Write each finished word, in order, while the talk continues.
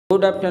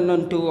Good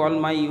afternoon to all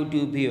my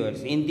YouTube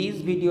viewers. In this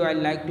video, I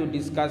like to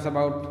discuss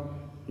about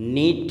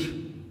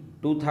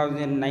Neet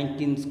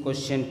 2019's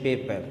question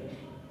paper.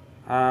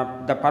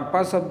 The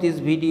purpose of this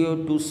video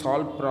to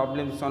solve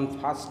problems on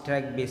fast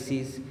track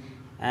basis,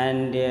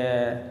 and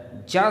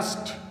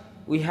just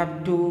we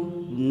have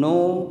to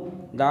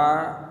know the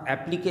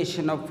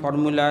application of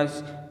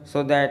formulas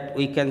so that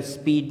we can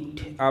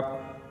speed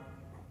up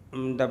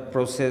the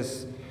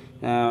process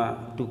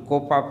to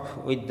cope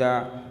up with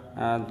the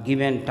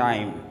given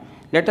time.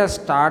 Let us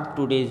start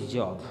today's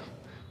job.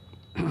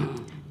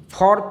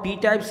 For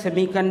p-type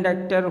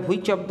semiconductor,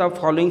 which of the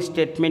following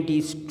statement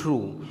is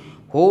true?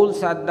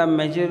 Holes are the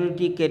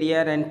majority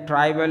carrier and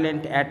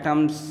trivalent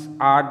atoms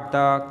are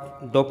the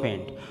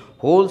dopant.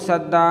 Holes are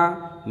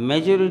the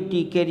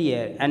majority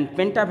carrier and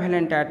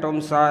pentavalent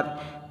atoms are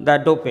the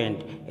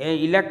dopant.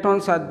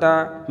 Electrons are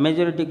the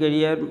majority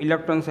carrier.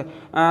 Electrons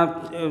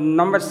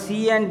number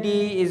C and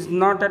D is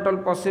not at all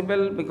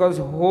possible because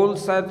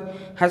holes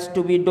has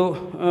to be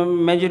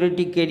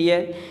majority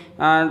carrier.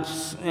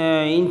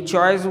 In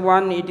choice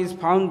 1 it is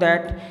found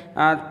that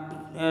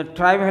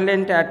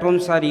trivalent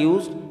atoms are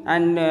used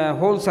and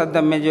holes are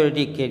the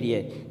majority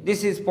carrier.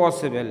 This is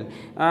possible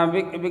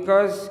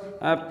because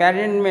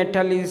parent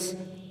metal is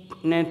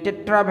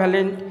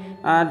tetravalent,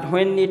 and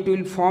when it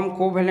will form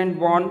covalent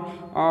bond,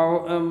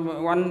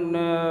 one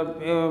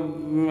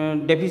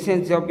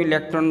deficiency of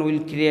electron will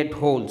create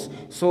holes.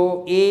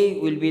 So A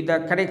will be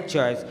the correct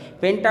choice.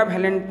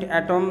 Pentavalent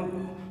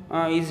atom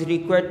is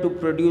required to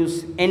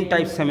produce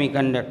n-type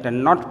semiconductor,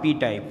 not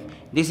p-type.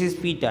 This is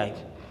p-type.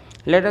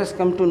 Let us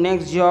come to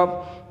next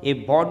job. A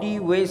body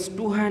weighs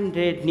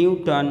 200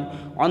 Newton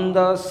on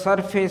the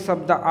surface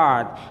of the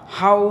earth.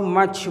 How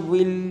much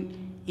will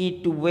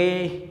it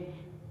weigh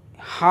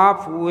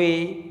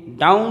halfway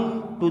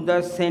down to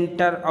the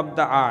center of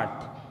the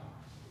earth?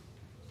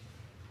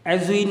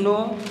 As we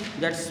know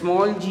that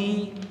small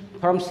g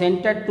from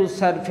center to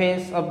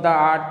surface of the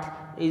earth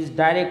is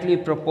directly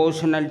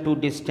proportional to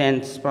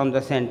distance from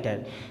the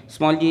center.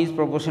 Small g is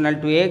proportional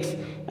to x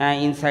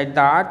inside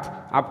the earth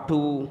up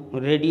to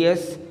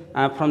radius.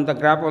 From the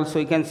graph also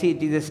you can see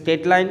it is a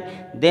straight line,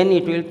 then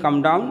it will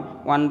come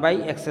down 1 by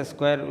x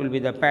square will be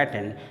the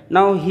pattern.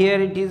 Now here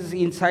it is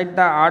inside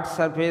the earth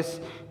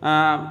surface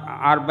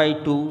r by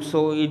 2,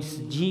 so its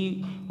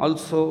g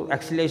also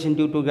acceleration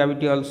due to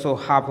gravity also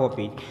half of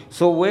it.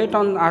 So weight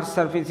on earth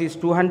surface is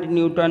 200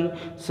 Newton.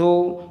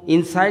 So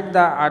inside the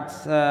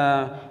earth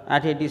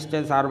at a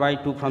distance r by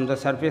 2 from the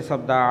surface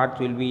of the earth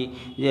will be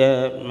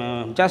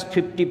just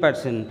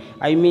 50%.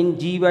 I mean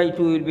g by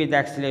 2 will be the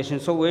acceleration.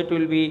 So weight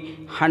will be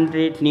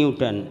 100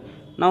 Newton.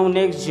 Now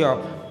next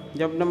job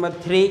number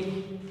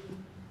 3.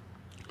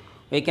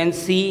 We can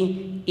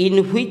see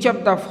in which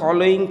of the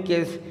following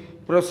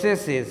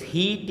processes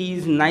heat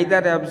is neither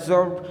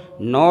absorbed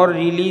nor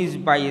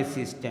released by a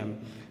system,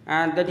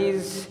 and that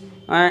is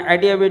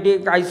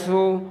adiabatic,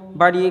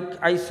 isobaric,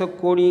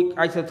 isochoric,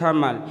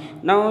 isothermal.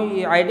 Now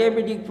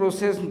adiabatic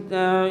process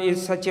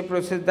is such a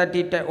process that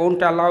it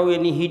won't allow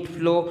any heat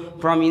flow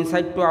from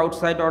inside to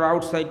outside or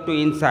outside to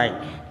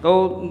inside.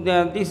 So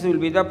this will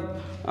be the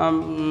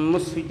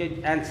most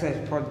suited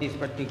answer for this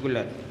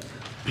particular.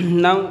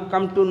 Now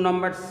come to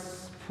number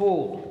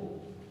 4.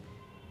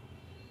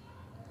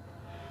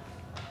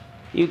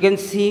 You can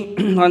see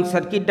on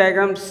circuit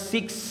diagram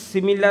 6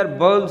 similar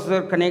bulbs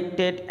are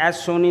connected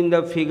as shown in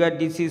the figure.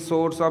 DC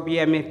source of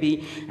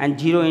EMF and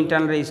 0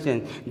 internal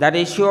resistance. The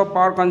ratio of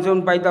power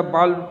consumed by the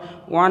bulb,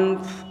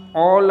 1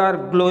 all are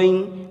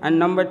glowing, and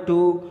number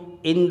 2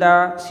 in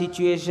the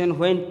situation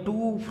when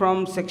 2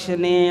 from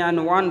section A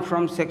and 1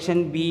 from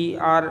section B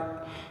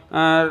are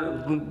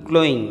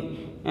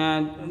glowing.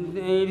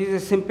 It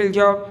is a simple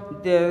job.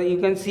 You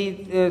can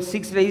see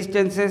 6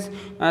 resistances,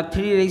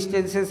 3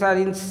 resistances are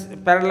in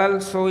parallel,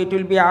 so it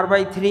will be R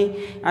by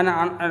 3, and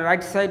on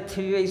right side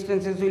 3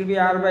 resistances will be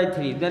R by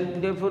 3.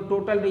 Then therefore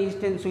total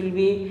resistance will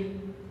be,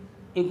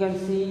 you can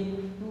see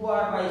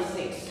 2R by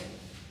 6.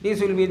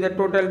 This will be the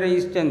total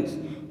resistance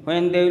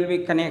when they will be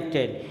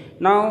connected.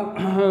 Now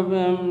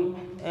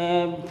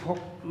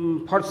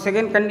for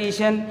second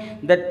condition,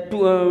 that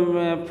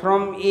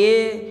from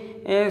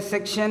A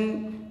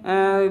section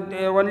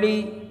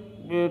only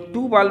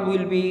 2 bulb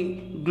will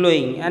be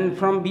glowing, and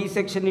from B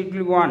section it will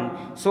be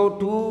 1. So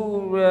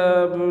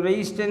 2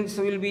 resistance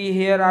will be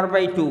here R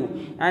by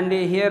 2 and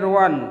here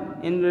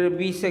 1 in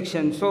B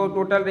section. So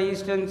total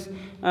resistance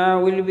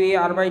will be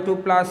R by 2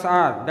 plus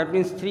R, that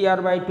means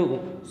 3R by 2.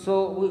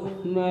 So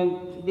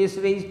this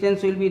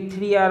resistance will be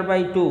 3R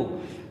by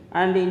 2,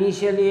 and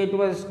initially it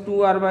was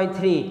 2R by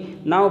 3.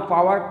 Now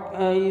power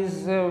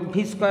is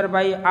V square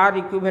by R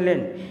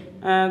equivalent.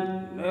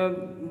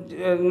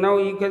 Now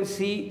you can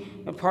see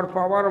for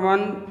power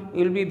 1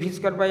 will be V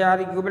square by R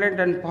equivalent,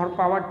 and for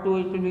power 2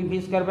 it will be V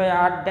square by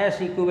R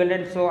dash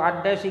equivalent. So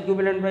R dash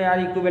equivalent by R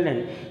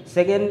equivalent.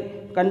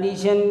 Second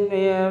condition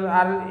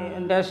R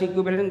dash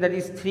equivalent, that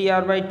is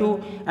 3R by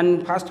 2,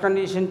 and first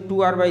condition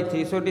 2R by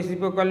 3. So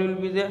reciprocal will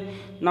be there.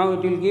 Now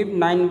it will give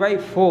 9 by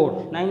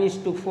 4.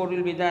 9:4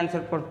 will be the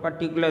answer for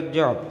particular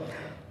job.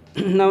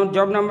 Now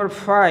job number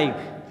 5.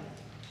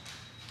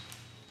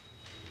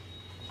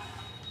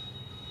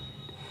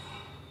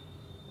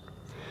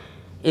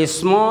 A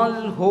small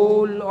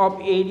hole of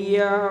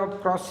area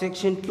of cross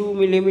section 2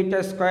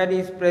 mm square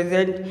is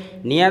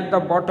present near the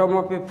bottom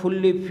of a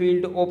fully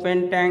filled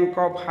open tank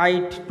of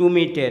height 2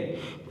 meter.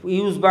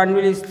 Use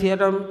Bernoulli's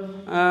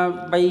theorem.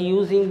 By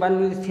using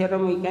Bernoulli's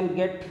theorem, we can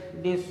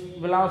get this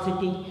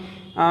velocity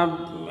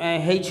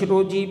h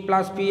rho g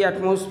plus p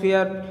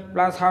atmosphere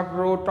plus half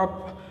rho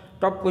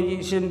top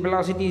position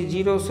velocity is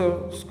 0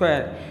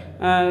 square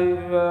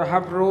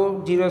half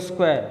rho 0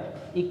 square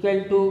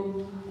equal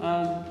to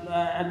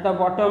at the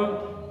bottom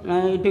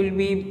it will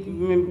be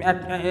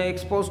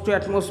exposed to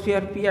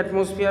atmosphere p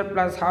atmosphere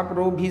plus half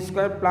rho v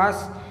square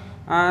plus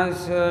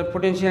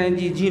potential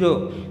energy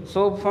 0.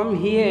 So from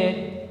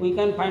here we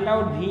can find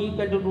out v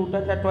equal to root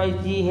under twice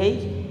g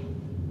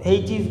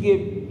h is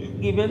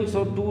given,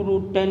 so 2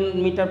 root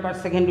 10 meter per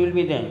second will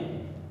be there.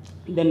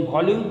 Then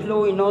volume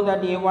flow, we know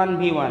that a1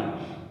 v1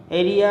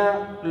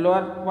 area,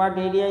 lower part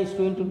area is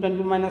 2 into 10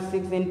 to minus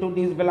 6 into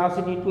this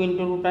velocity 2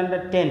 into root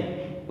under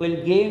 10 will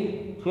give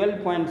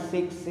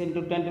 12.6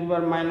 into 10 to the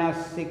power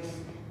minus 6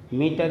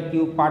 meter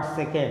cube per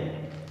second.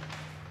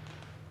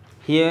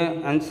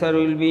 Here answer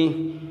will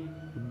be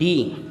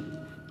D.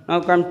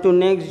 Now come to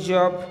next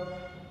job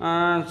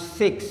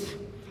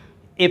 6.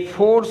 A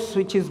force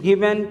which is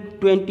given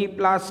 20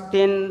 plus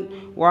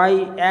 10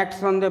 y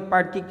acts on the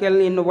particle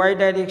in y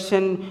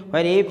direction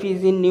where F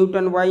is in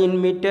Newton, y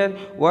in meter,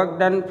 work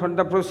done for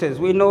the process.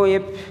 We know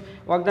F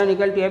work done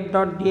equal to F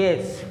dot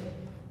ds.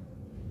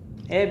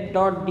 F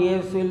dot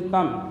ds will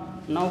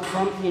come. Now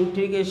from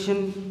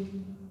integration,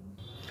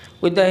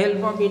 with the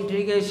help of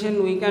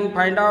integration we can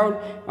find out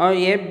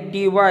F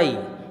dy,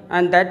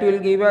 and that will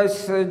give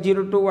us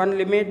 0 to 1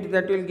 limit,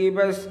 that will give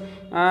us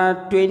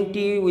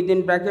 20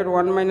 within bracket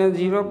 1 minus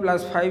 0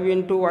 plus 5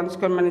 into 1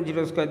 square minus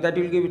 0 square, that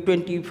will give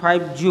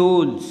 25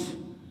 joules.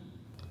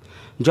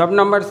 Job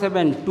number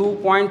 7. 2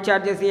 point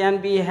charges A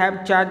and B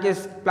have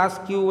charges plus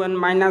q and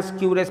minus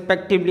q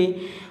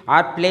respectively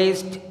are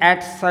placed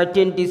at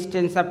certain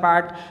distance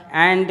apart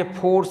and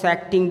force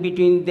acting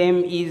between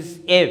them is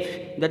F,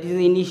 that is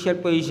the initial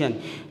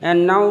position,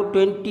 and now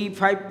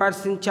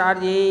 25%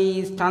 charge A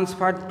is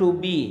transferred to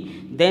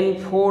B, then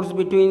force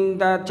between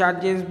the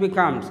charges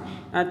becomes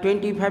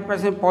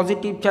 25%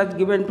 positive charge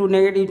given to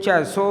negative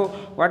charge. So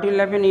what will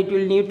happen, it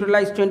will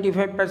neutralize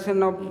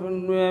 25% of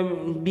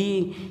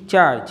B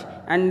charge,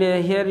 and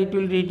here it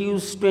will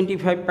reduce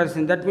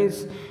 25%, that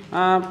means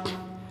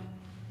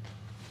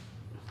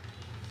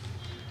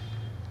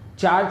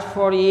charge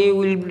for A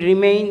will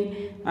remain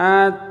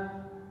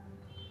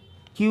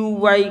q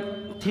by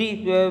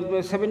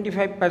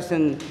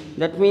 75%,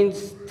 that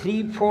means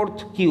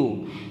 3/4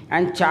 q,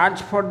 and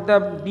charge for the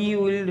B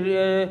will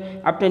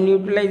after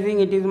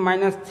neutralizing it is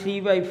minus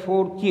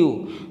 3/4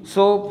 q.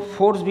 So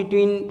force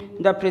between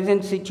the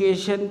present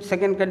situation,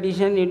 second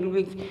condition, it will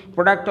be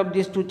product of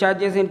these two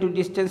charges into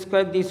distance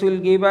square. This will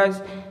give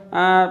us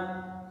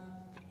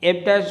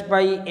F dash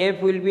by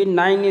F will be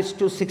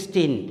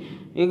 9:16.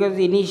 Because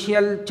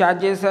initial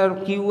charges are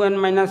q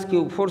and minus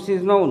q, force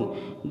is known,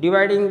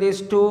 dividing these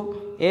two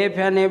F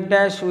and F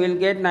dash will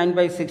get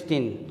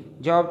 9/16.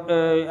 Job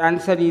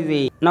answer is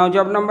A. Now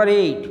job number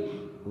 8.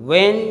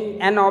 When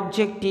an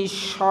object is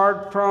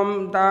shot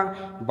from the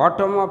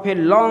bottom of a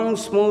long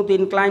smooth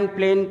inclined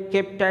plane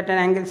kept at an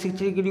angle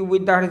 60 degree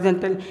with the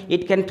horizontal,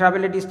 it can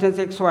travel a distance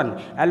x1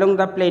 along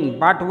the plane,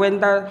 but when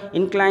the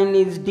incline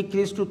is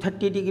decreased to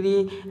 30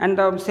 degree and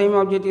the same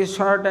object is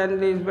shot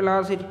and this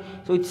velocity,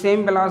 so with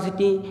same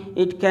velocity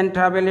it can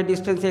travel a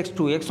distance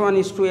x2. x1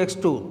 is to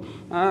x2.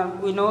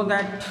 We know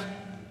that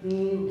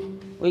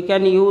we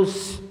can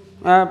use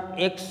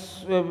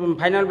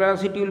final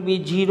velocity will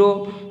be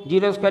 0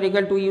 square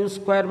equal to u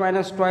square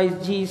minus twice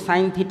g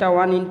sin theta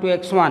 1 into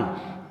x1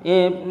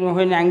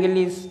 when angle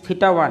is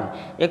theta 1.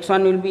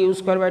 x1 will be u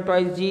square by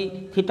twice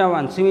g theta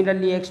 1.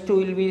 Similarly x2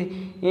 will be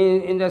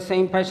in the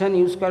same fashion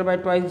u square by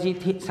twice g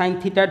sin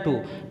theta 2.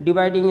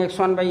 Dividing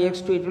x1 by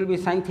x2 it will be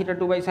sin theta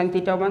 2 by sin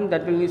theta 1,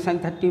 that will be sin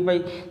 30 by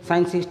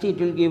sin 60, it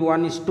will give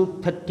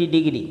 1:30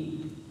 degree.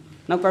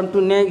 Now come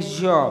to next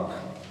job.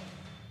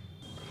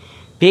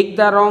 Pick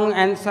the wrong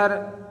answer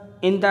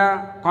in the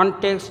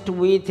context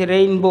with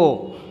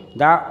rainbow.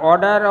 The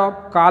order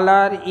of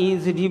color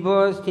is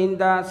reversed in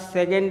the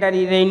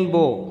secondary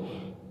rainbow.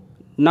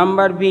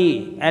 Number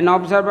B. An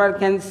observer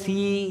can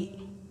see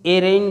a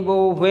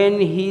rainbow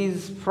when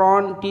his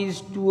front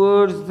is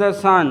towards the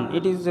sun.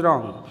 It is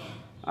wrong.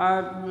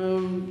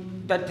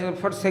 That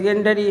for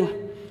secondary,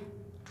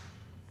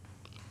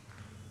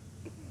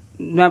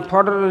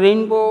 for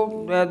rainbow,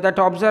 that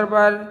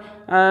observer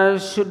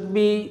should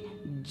be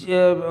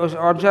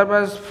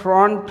observer's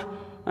front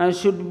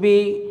should be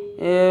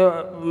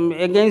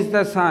against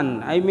the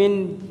sun, I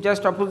mean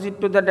just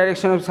opposite to the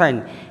direction of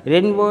sun.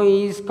 Rainbow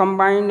is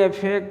combined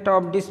effect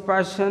of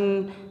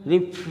dispersion,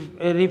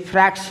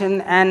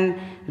 refraction and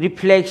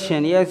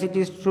reflection. Yes, it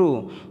is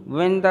true.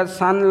 When the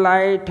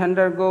sunlight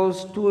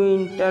undergoes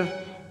two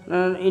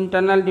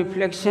internal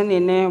deflection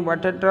in a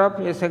water drop,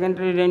 a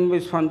secondary rainbow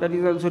is formed. That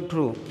is also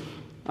true.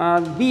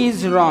 B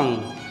is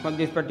wrong for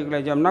this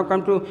particular job. Now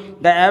come to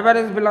the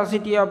average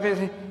velocity of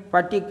a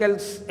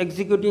particles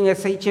executing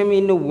SHM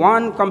in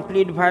one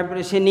complete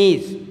vibration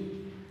is.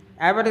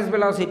 Average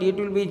velocity, it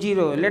will be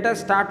 0. Let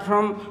us start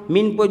from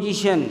mean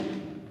position.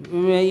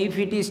 If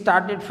it is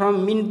started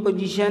from mean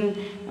position,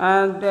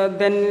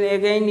 then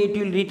again it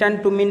will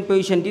return to mean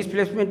position.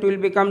 Displacement will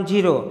become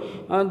 0.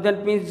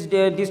 That means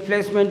the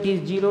displacement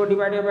is 0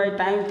 divided by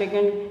time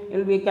taken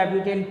will be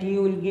capital T,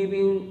 will give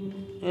you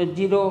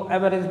 0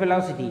 average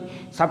velocity.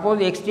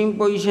 Suppose extreme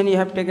position you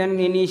have taken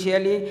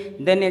initially,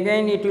 then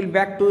again it will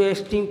back to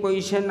extreme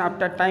position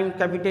after time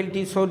capital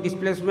T. So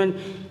displacement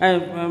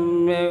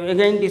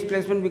again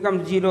displacement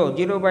becomes 0.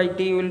 0 by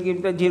T will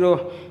give the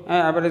 0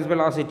 average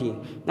velocity.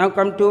 Now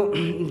come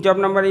to job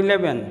number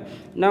 11.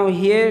 Now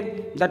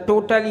here the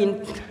total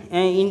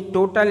in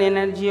total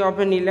energy of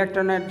an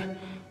electron at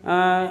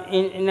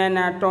in an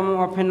atom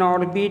of an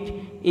orbit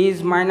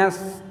is minus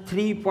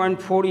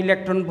 3.4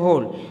 electron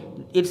volt.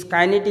 Its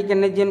kinetic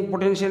energy and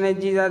potential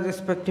energy are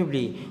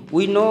respectively.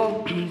 We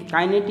know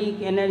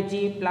kinetic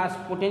energy plus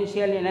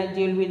potential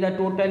energy will be the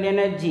total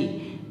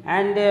energy,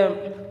 and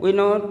we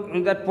know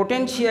that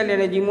potential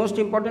energy, most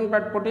important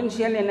part,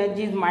 potential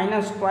energy is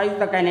minus twice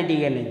the kinetic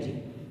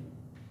energy.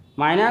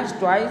 Minus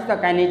twice the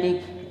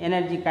kinetic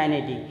energy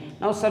kinetic.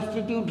 Now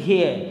substitute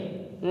here.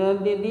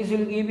 This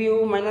will give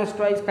you minus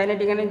twice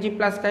kinetic energy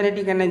plus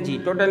kinetic energy,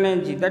 total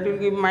energy, that will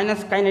give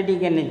minus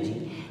kinetic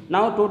energy.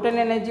 Now total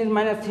energy is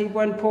minus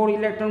 3.4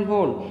 electron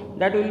volt,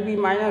 that will be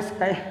minus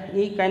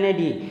E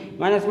kinetic,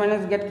 minus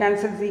minus get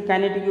cancelled, E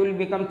kinetic will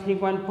become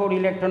 3.4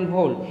 electron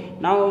volt.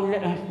 Now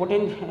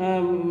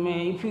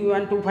if you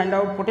want to find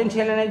out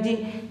potential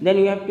energy, then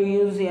you have to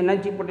use the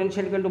energy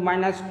potential equal to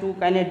minus 2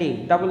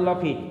 kinetic, double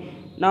of it.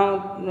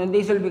 Now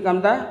this will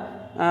become the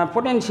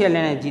potential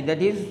energy,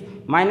 that is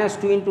minus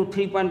 2 into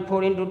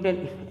 3.4 into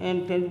 10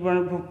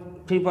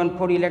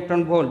 3.4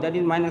 electron volt, that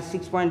is minus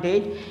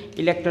 6.8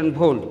 electron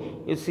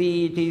volt. You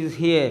see it is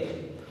here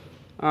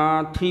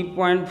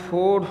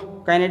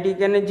 3.4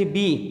 kinetic energy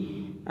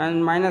B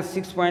and minus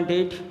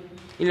 6.8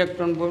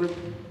 electron volt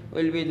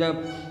will be the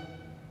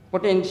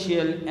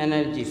potential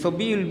energy. So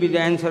B will be the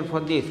answer for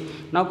this.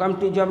 Now come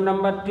to job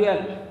number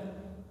 12.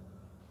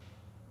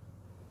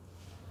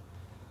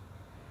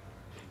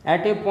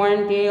 At a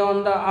point A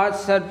on the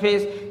Earth's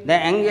surface, the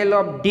angle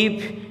of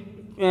dip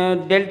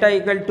delta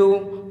equal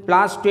to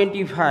plus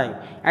 25.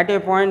 At a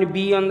point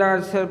B on the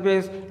Earth's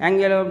surface,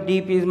 angle of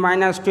dip is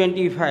minus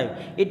 25.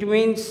 It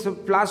means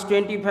plus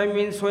 25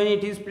 means when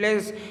it is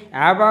placed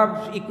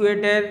above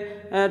equator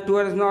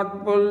towards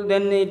North Pole,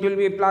 then it will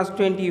be plus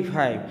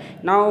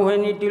 25. Now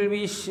when it will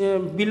be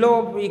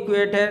below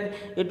equator,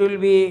 it will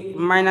be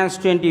minus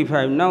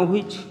 25. Now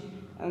which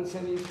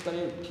answer is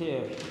correct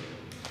here?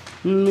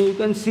 You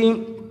can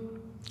see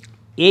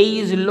A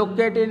is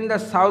located in the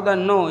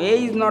southern. No,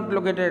 A is not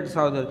located at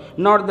southern.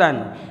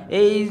 Northern.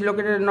 A is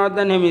located in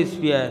northern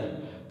hemisphere.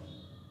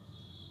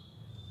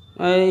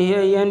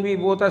 Here A and B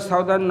both are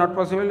southern, not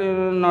possible.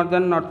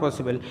 Northern, not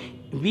possible.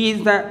 B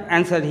is the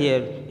answer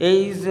here.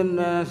 A is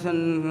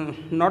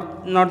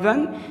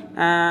northern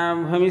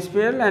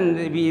hemisphere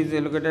and B is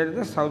located in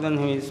the southern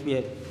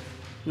hemisphere.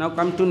 Now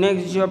come to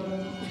next job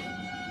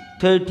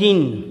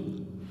 13.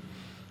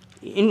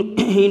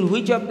 In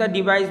which of the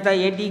device the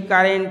eddy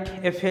current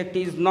effect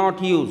is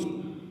not used?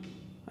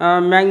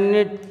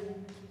 Magnetic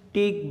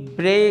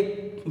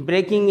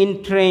braking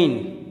in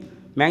train,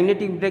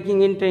 magnetic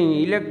braking in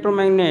train,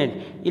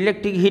 electromagnet,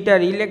 electric heater.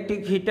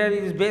 Electric heater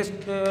is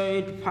based,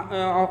 it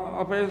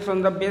operates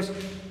on the based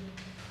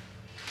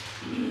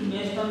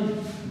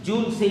on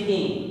Joule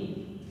setting.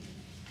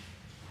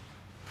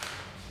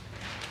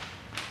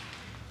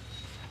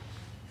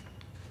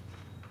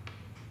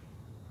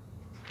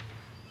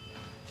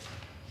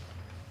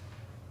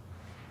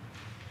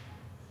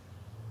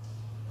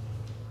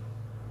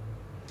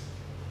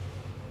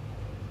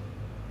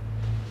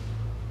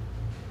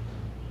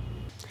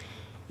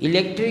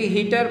 Electric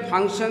heater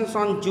functions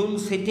on Joule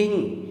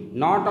setting,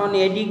 not on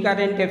eddy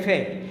current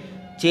effect.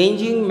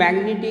 Changing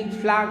magnetic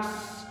flux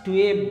to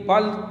a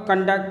bulk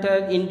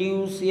conductor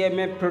induce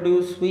EMF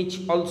produce, which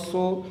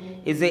also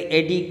is a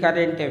eddy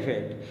current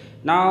effect.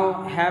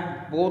 Now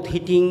have both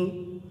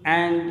heating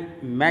and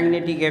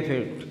magnetic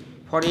effect.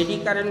 For eddy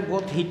current,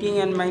 both heating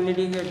and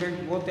magnetic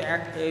effect both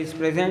act is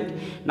present.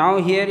 Now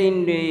here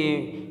in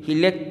the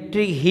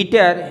electric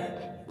heater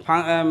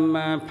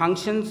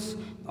functions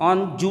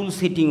on Joule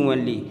setting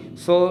only,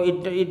 so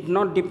it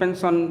not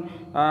depends on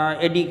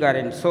eddy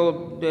current.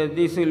 So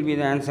this will be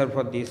the answer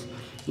for this.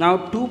 Now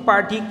two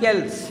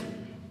particles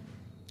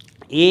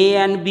A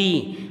and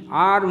B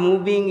are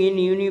moving in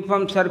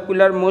uniform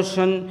circular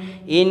motion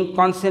in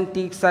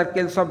concentric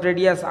circles of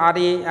radius RA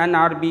and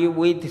RB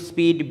with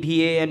speed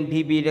VA and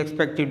VB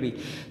respectively.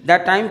 The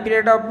time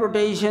period of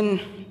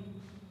rotation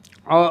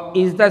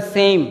is the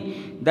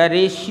same. The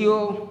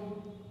ratio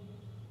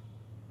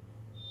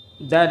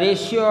The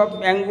ratio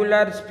of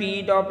angular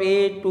speed of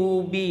A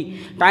to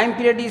B. Time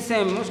period is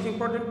same. Most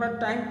important part,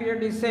 time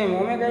period is same.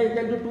 Omega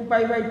equal to 2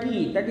 pi by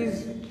t. That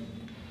is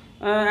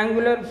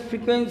angular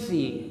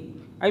frequency.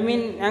 I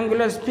mean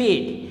angular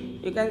speed.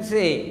 You can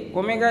say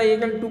omega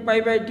equal to 2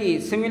 pi by t.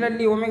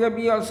 Similarly, omega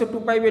b also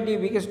 2 pi by t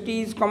because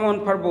t is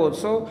common for both.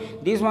 So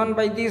this one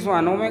by this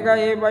one, omega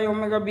a by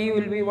omega b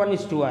will be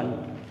 1:1.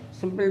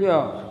 Simple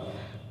job.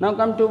 Now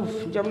come to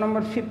job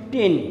number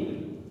 15.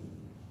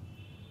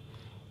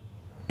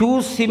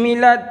 Two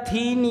similar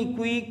thin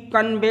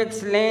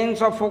equiconvex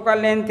lanes of focal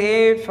length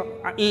f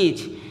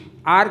each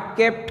are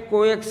kept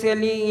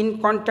coaxially in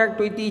contact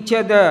with each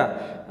other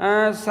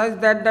such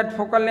that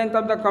focal length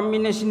of the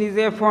combination is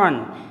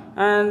f1,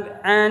 and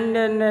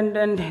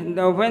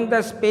when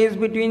the space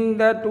between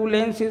the two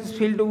lanes is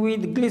filled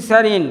with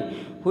glycerin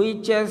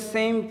which has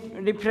the same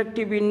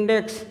refractive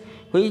index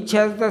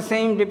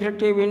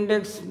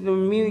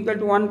mu equal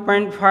to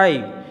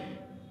 1.5,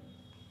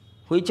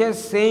 which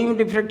has same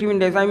refractive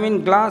index, I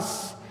mean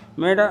glass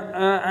made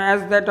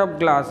as that of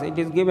glass, it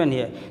is given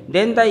here.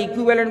 Then the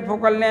equivalent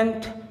focal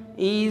length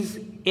is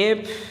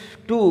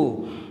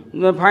f2.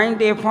 Find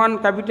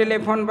f1, capital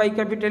F1 by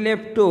capital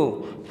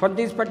F2. For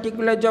this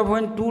particular job,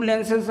 when two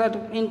lenses are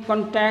in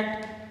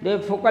contact, the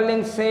focal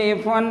length say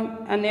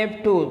f1 and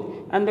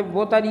f2, and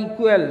both are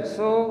equal.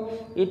 So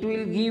it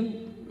will give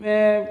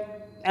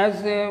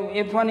as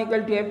f1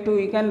 equal to f2.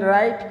 You can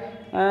write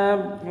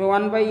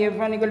 1 by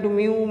f1 equal to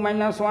mu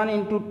minus 1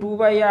 into 2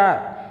 by r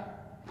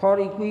for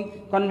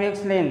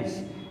equiconvex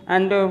lens,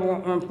 and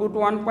put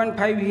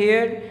 1.5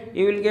 here,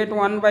 you will get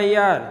 1 by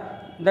r.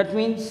 That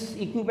means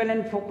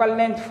equivalent focal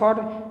length for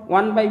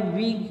 1 by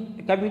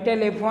v capital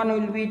F1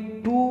 will be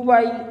 2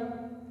 by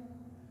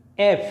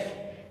f,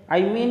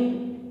 I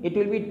mean it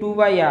will be 2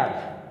 by r.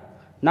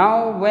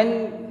 Now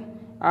when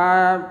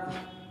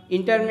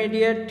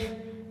intermediate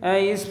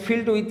is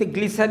filled with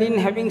glycerin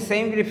having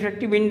same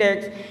refractive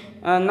index,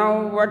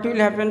 now what will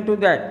happen to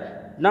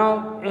that?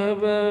 Now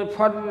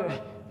for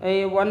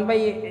 1 by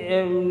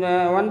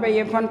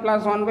f1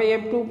 plus 1 by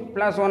f2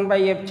 plus 1 by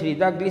f3,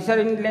 the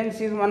glycerin length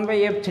is 1 by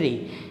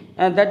f3,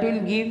 that will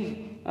give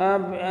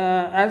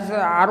as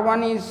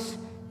r1 is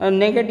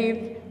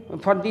negative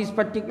for this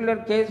particular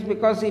case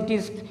because it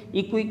is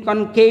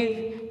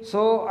equiconcave,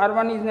 so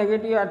r1 is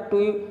negative,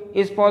 r2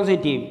 is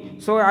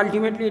positive, so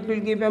ultimately it will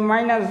give a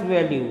minus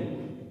value,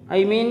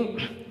 I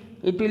mean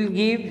it will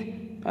give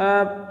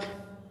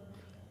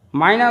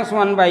minus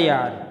 1 by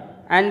r,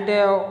 and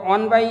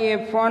 1 by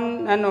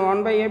f1 and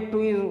 1 by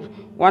f2 is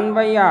 1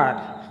 by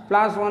r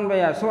plus 1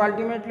 by r. So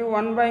ultimately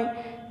 1 by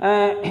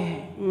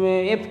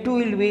f2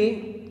 will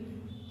be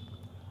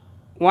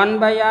 1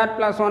 by r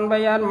plus 1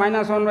 by r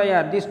minus 1 by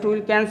r. These two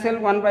will cancel,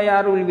 1 by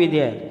r will be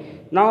there.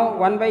 Now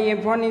 1 by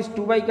f1 is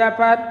 2 by cap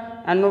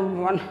r, and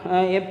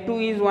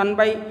f2 is 1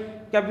 by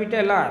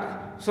capital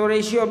R. So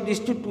ratio of these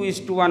two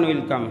 2:1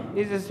 will come.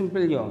 This is a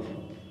simple job.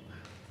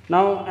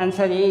 Now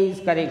answer A is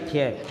correct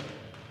here.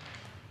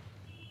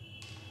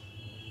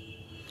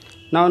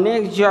 Now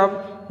next job,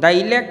 the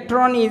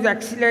electron is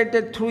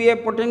accelerated through a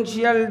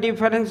potential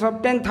difference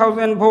of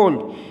 10,000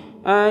 volt.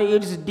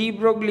 Its de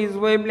Broglie's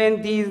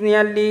wavelength is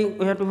nearly,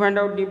 we have to find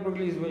out de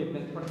Broglie's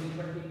wavelength for this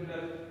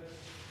particular.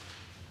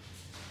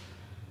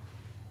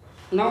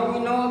 Now we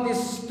know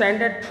this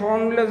standard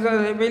formulas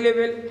are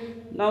available.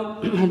 Now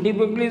de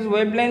Broglie's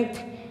wavelength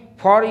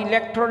for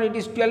electron it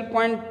is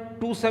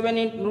 12.27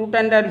 in root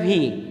under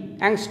V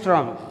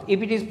angstrom.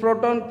 If it is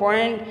proton,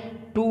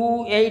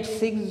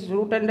 0.286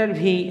 root under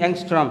V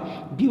angstrom,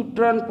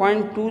 deuteron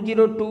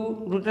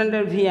 0.202 root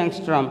under V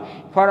angstrom,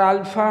 for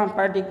alpha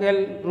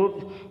particle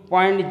root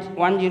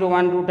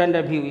 0.101 root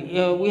under V.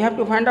 We have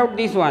to find out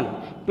this one,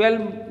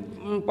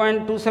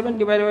 12.27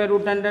 divided by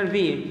root under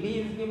V. V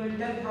is given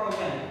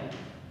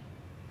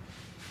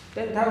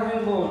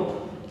 10,000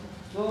 volt.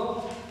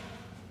 So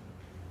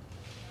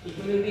it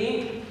will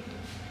be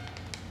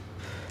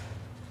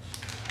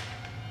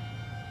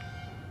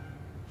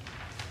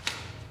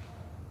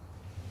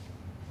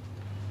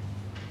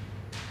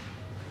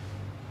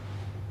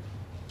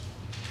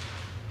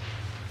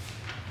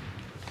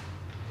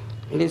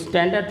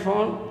standard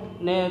form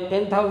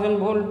 10,000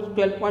 volt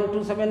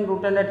 12.27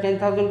 root under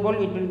 10,000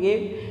 volt, it will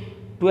give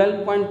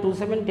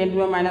 12.27 10 to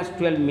the minus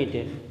 12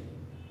 meter.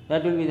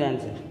 That will be the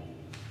answer.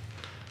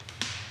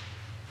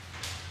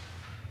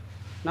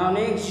 Now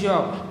next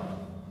job,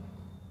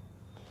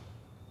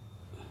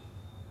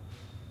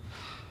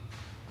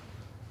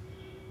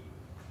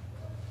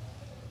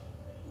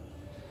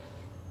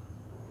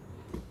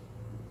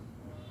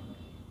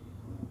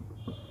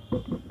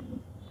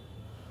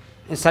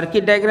 a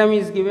circuit diagram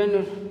is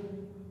given,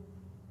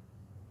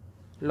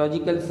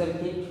 logical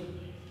circuit.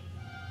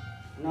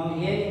 Now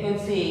here you can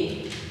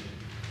see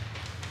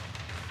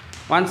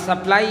one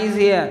supply is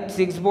here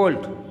 6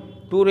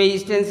 volt, two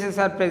resistances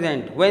are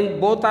present. When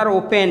both are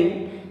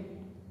open,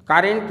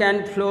 current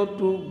can flow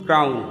to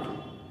ground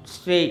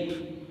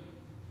straight.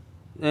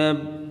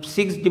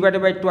 6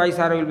 divided by twice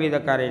R will be the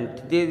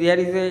current. There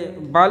is a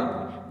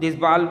bulb, this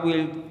bulb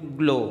will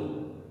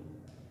glow.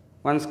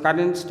 Once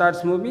current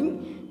starts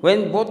moving,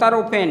 when both are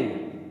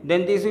open,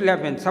 then this will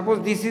happen.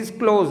 Suppose this is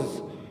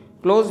closed.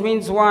 Close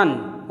means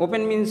 1,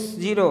 open means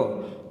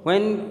 0.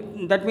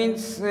 When that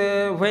means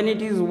when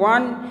it is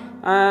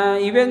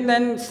 1, even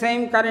then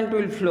same current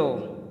will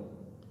flow.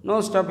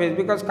 No stoppage,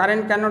 because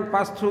current cannot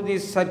pass through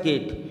this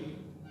circuit.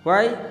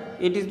 Why?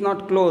 It is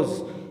not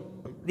closed.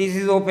 This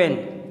is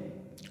open.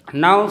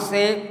 Now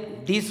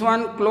say this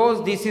one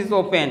closed, this is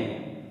open.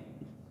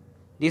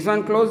 This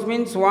one closed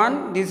means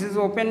 1, this is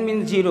open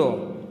means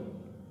 0.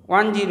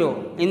 1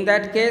 0. In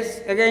that case,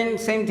 again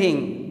same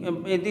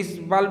thing. This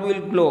bulb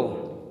will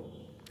glow,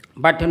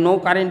 but no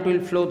current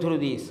will flow through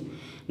this.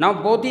 Now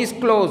both is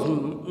closed,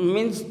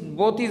 means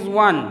both is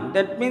 1.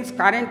 That means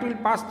current will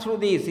pass through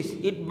this.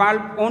 It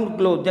bulb won't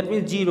glow. That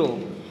means 0.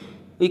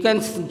 We can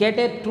get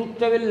a truth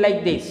table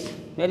like this.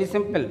 Very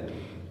simple.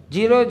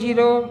 0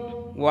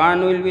 0,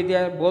 1 will be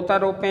there. Both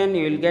are open.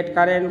 You will get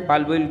current.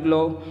 Bulb will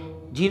glow.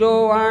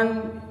 0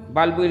 1,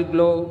 bulb will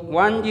glow.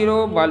 1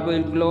 0, bulb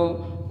will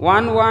glow.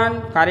 1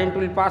 1, current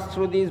will pass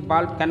through this.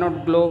 Bulb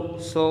cannot glow.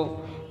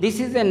 So this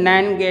is a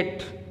NAND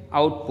gate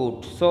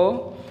output.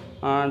 So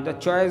the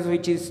choice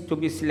which is to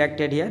be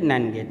selected here,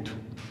 NAND gate.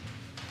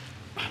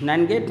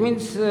 NAND gate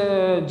means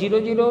 0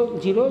 0 0,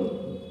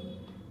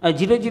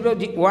 0 0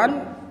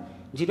 1,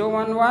 0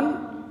 1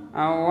 1,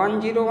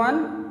 1 0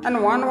 1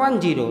 and 1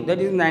 1 0. That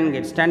is NAND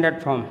gate,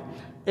 standard form.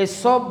 A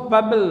soap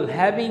bubble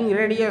having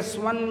radius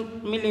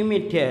 1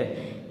 millimeter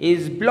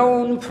is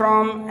blown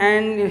from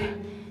an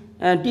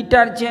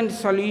detergent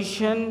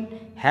solution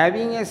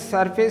having a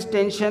surface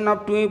tension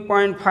of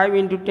 2.5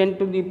 into 10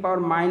 to the power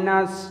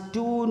minus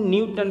 2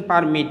 Newton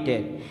per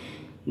meter.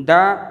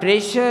 The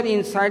pressure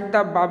inside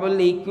the bubble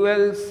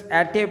equals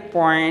at a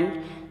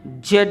point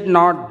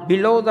Z0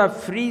 below the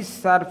free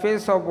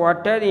surface of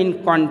water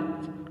in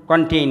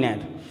container.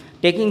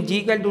 Taking G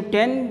equal to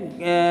 10,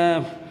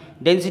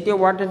 density of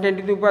water 10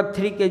 to the power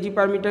 3 kg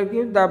per meter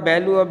cube, the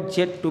value of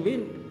Z to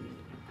be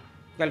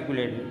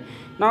calculated.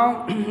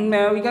 Now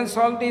we can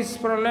solve this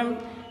problem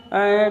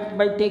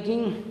by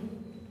taking,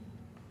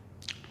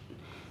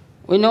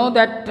 we know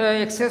that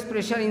excess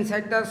pressure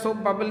inside the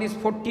soap bubble is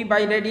 40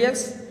 by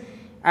radius,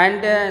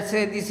 and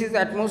say this is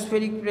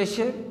atmospheric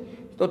pressure.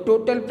 The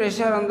total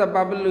pressure on the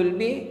bubble will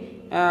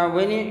be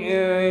when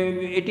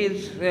it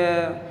is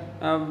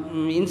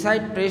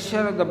inside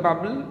pressure of the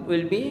bubble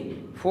will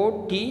be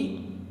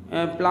 40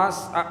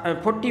 plus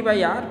 40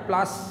 by R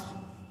plus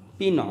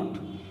P naught,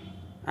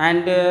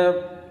 and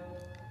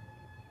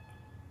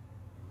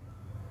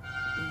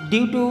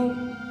due to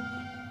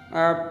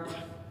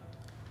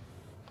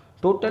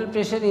total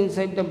pressure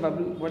inside the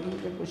bubble, what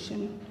is the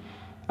question?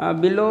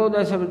 Below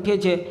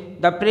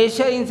the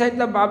pressure inside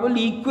the bubble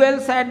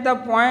equals at the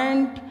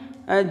point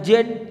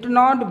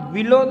Z0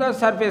 below the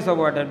surface of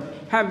water.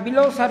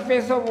 Below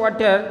surface of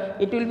water,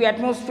 it will be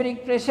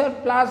atmospheric pressure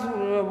plus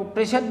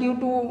pressure due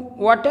to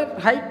water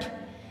height,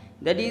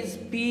 that is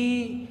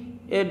P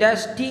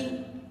dash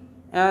T.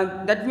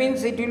 That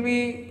means it will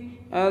be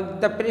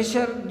the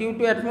pressure due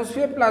to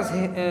atmosphere plus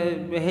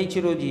H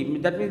rho g,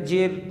 that means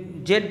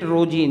Z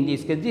rho g in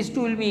this case. These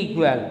two will be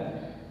equal.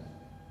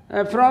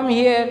 From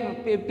here,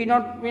 P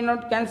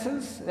naught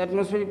cancels,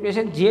 atmospheric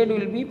pressure, Z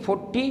will be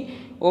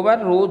 40 over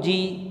rho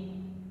g,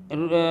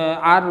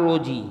 R rho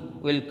g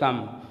will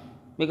come,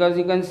 because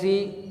you can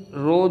see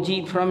rho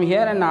g from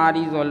here and R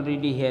is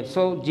already here.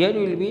 So Z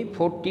will be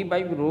 40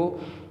 by rho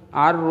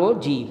R rho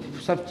g.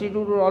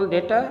 Substitute all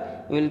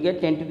data, we will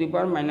get 10 to the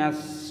power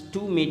minus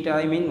 2 meter,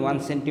 I mean 1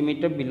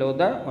 centimeter below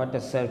the water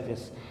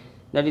surface.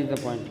 That is the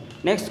point.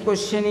 Next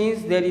question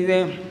is, there is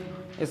a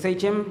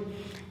SHM.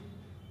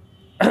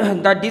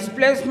 The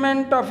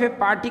displacement of a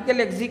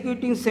particle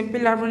executing simple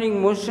harmonic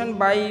motion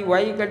by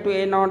y equal to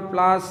a naught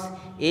plus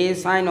a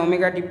sin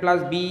omega t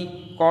plus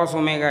b cos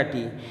omega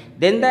t.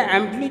 Then the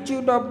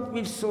amplitude of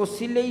its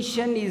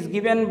oscillation is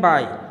given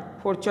by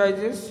 4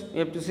 choices. You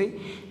have to see.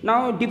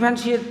 Now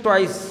differentiate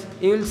twice.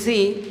 You will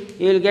see,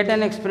 you will get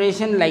an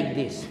expression like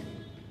this.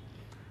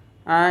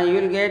 You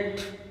will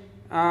get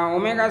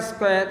omega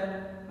square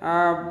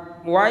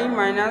y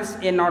minus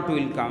a naught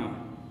will come.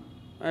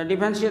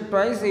 Differentiate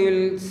twice, you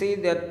will see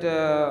that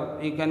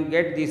you can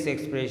get this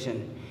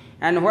expression.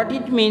 And what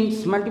it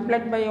means,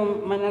 multiplied by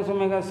minus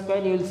omega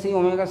square, you will see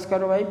omega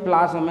square y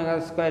plus omega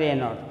square a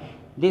naught.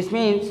 This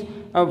means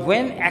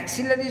when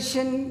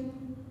acceleration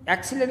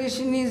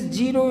is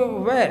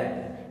 0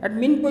 where? At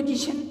mean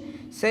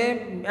position.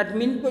 Say at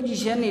mean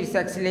position its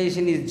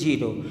acceleration is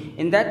 0.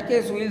 In that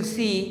case we will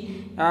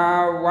see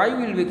y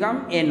will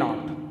become a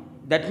naught.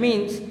 That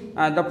means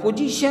the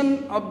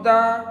position of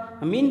the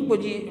mean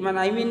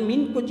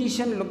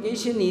position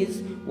location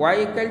is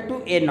y equal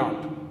to a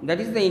naught. That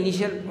is the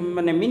initial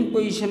mean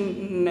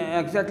position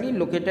exactly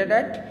located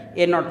at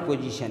a naught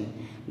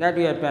position. That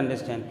we have to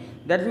understand.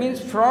 That means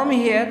from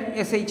here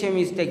SHM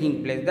is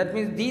taking place. That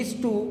means these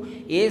two,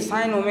 A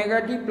sin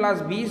omega t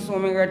plus B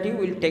omega t,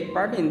 will take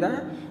part in the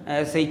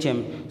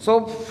SHM.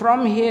 So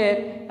from here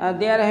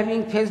they are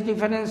having phase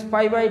difference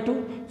pi by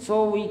 2.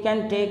 So we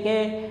can take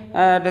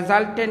a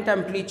resultant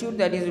amplitude,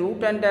 that is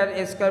root under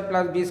a square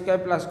plus b square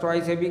plus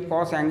twice ab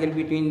cos angle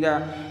between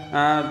the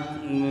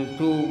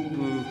two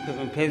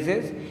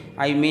phases.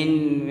 I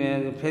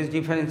mean phase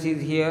difference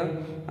is here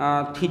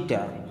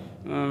theta.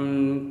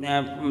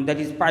 That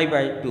is pi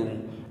by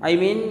 2. I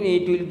mean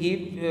it will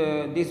give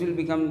this will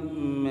become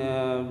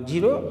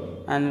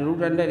 0, and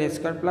root under a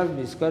square plus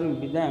b square will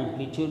be the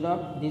amplitude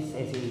of this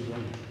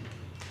SHM.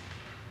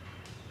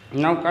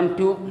 Now come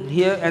to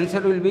here,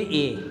 answer will be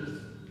A.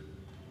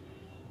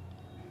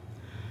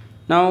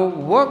 Now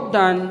work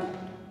done,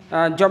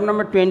 job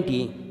number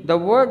 20. The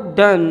work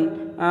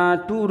done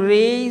to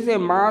raise a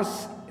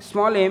mass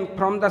small m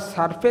from the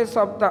surface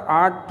of the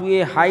earth to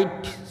a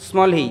height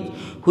small h,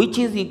 which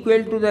is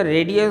equal to the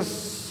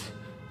radius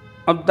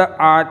of the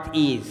earth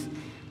is.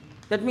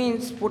 That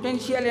means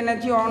potential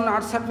energy on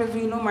earth surface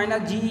we know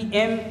minus g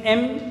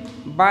m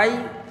by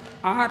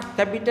r,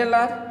 capital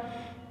R.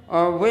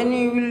 When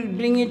you will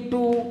bring it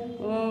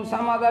to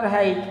some other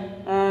height,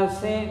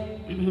 say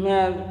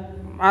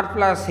r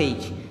plus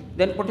h,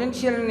 then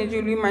potential energy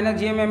will be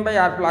minus gmm by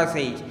r plus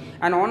h,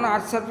 and on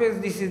earth surface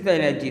this is the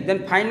energy.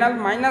 Then final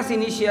minus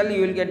initial,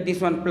 you will get this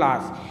one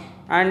plus,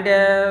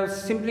 and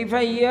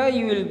simplify here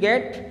you will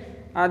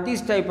get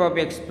this type of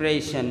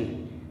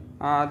expression.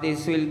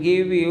 This will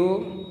give you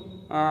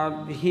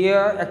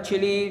here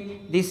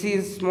actually this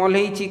is small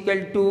h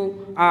equal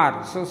to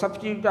r. So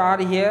substitute r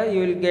here,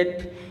 you will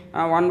get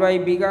 1 by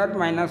bigger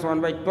minus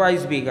 1 by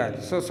twice bigger.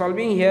 So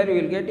solving here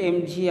you will get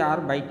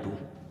mgr by 2,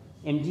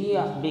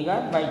 mg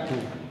bigger by 2.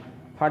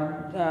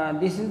 For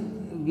this is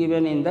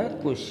given in the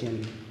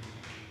question.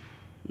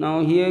 Now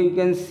here you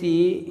can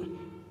see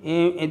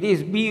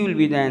this B will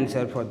be the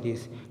answer for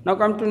this. Now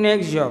come to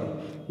next job.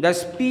 The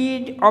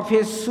speed of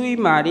a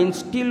swimmer in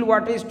still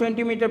water is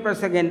 20 meter per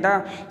second.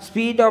 The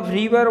speed of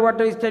river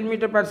water is 10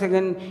 meter per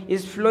second,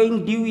 is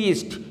flowing due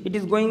east. It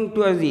is going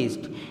towards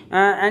east,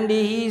 and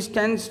he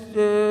stands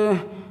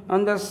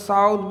on the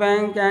south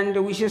bank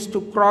and wishes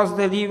to cross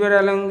the river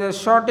along the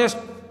shortest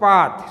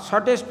path.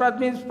 Shortest path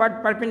means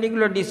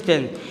perpendicular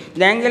distance.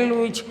 The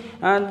angle which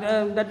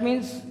that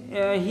means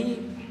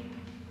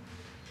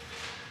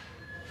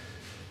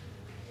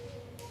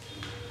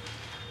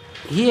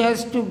he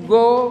has to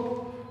go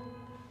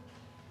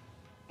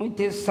with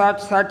this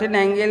certain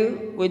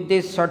angle with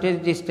this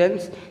shortest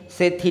distance,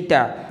 say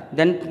theta.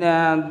 Then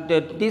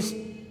this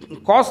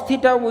cos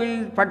theta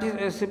will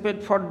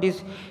participate for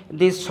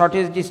this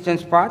shortest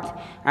distance path,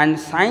 and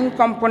sine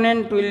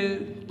component will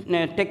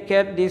take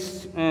care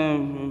this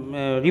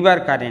river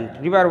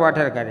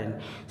water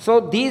current.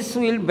 So this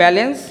will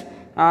balance.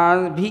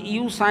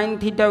 U sin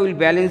theta will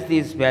balance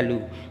this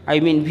value. I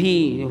mean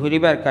V,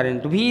 river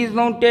current. V is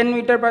now 10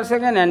 meter per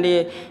second, and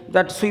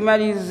that swimmer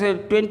is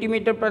 20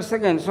 meter per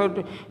second.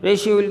 So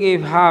ratio will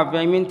give half.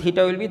 I mean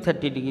theta will be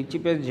 30 degree.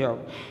 Cheapest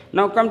job.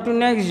 Now come to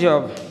next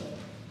job.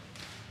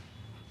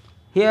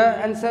 Here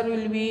answer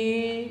will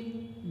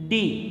be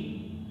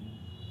D.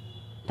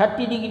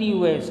 30 degree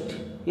west.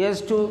 He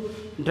has to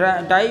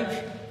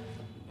dive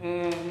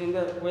in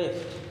the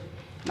west.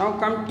 Now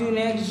come to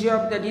next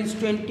job, that is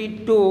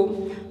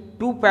 22.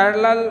 Two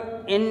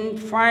parallel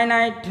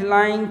infinite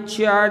line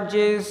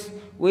charges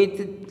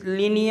with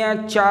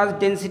linear charge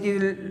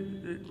density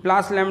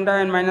plus lambda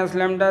and minus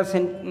lambda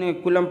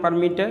coulomb per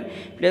meter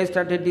placed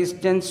at a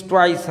distance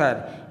twice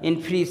r in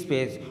free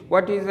space.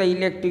 What is the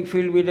electric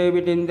field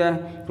between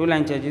the two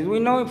line charges? We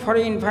know for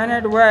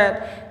infinite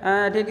wire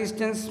at a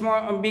distance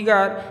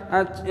bigger,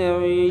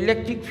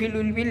 electric field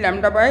will be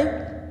lambda by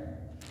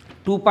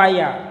 2 pi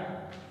r.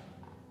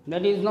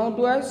 That is known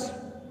to us,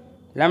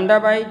 lambda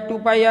by 2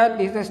 pi r.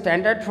 This is the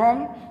standard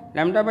form.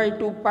 Lambda by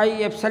 2 pi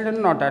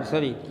epsilon naught r,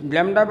 sorry,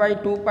 lambda by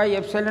 2 pi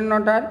epsilon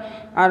naught r.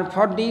 And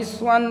for this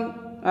one,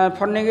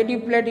 for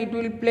negative plate it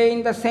will play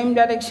in the same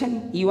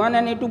direction. E1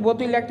 and E2 both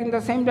will act in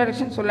the same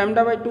direction. So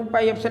lambda by 2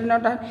 pi epsilon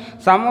naught r.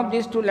 Sum of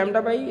these two,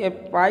 lambda by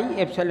pi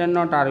epsilon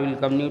naught r, will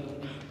come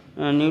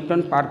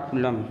Newton per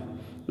coulomb.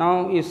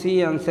 Now you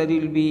see answer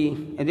will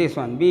be this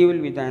one. B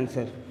will be the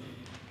answer.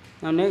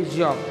 Now next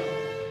job.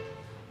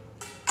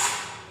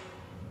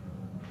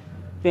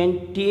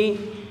 20.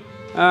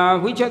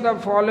 Which of the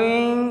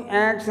following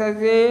acts as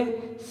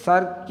a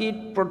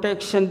circuit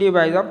protection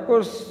device? Of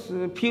course,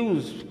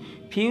 fuse.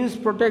 Fuse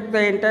protect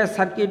the entire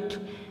circuit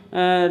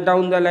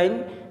down the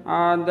line.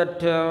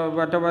 That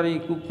whatever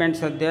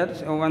equipments are there,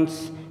 so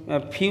once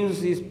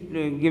fuse is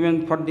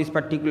given for this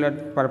particular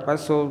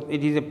purpose, so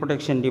it is a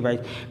protection device.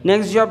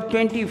 Next job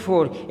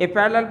 24, a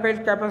parallel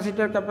plate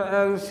capacitor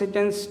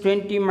capacitance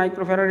 20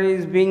 microfarad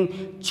is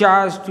being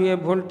charged to a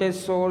voltage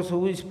source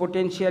whose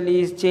potential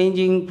is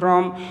changing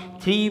from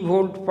 3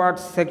 volt per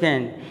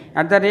second.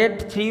 At the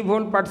rate 3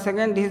 volt per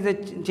second, this is the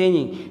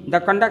changing. The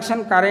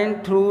conduction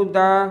current through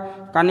the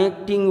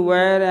connecting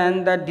wire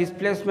and the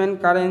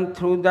displacement current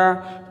through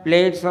the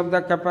plates of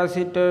the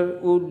capacitor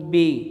would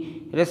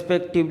be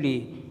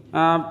respectively.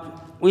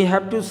 We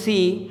have to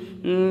see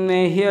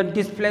here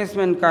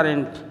displacement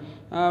current.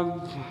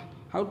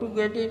 How to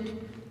get it?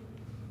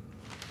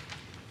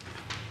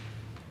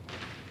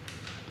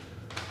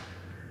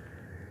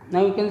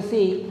 Now you can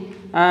see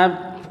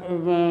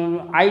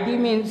ID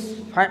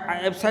means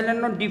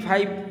epsilon naught d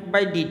phi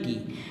by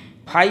dt.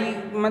 Phi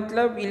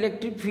matlab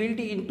electric field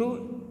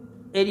into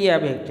area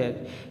vector.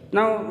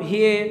 Now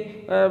here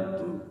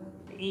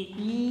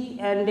E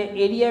and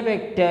area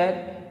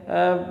vector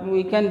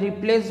we can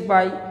replace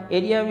by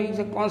area is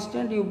a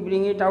constant, you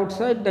bring it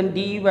outside, then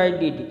d by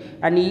dt,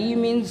 and E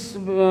means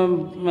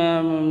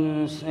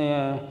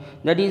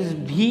that is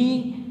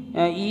V.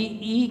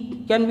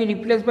 E can be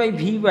replaced by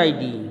V by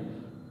D.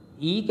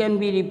 E can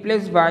be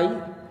replaced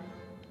by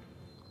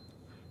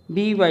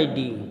d by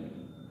d.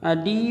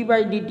 D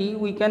by dt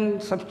we can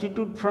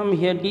substitute from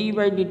here, d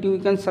by dt we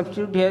can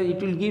substitute here,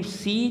 it will give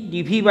C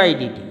dV by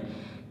dt,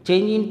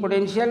 change in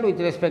potential with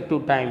respect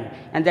to time,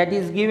 and that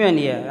is given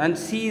here, and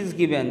C is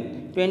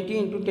given 20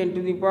 into 10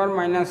 to the power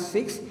minus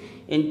 6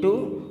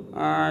 into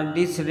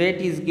this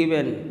rate is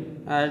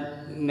given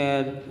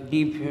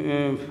d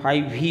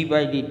phi V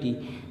by dt.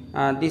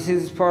 This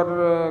is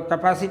for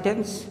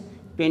capacitance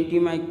 20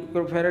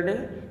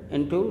 microfarad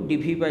into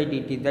dV by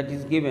dt, that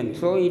is given.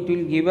 So it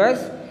will give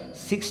us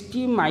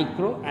 60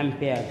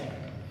 microampere.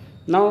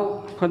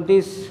 Now for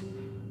this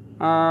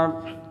A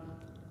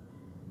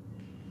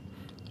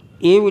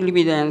will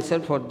be the answer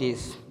for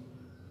this.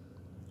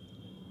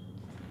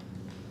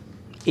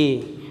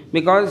 A,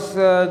 because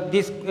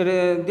this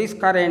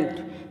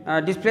current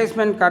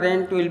displacement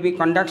current will be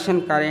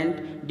conduction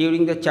current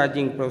during the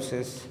charging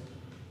process.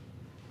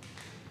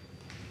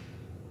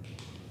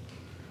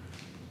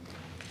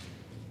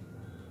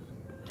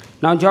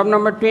 Now job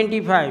number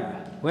 25.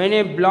 When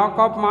a block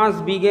of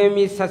mass beam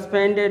is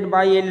suspended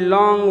by a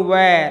long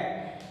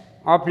wire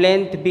of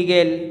length big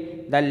L,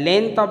 the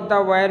length of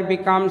the wire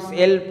becomes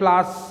L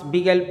plus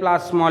big L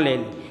plus small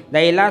l.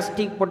 The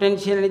elastic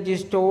potential energy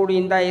stored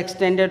in the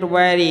extended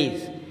wire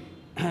is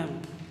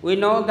we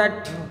know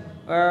that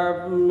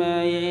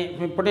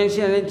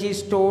potential energy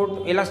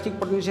stored, elastic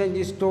potential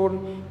energy stored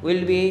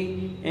will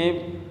be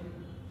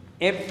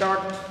F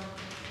dot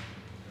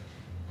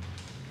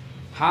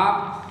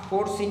half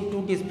force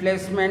into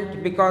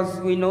displacement, because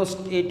we know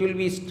it will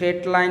be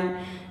straight line.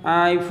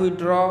 If we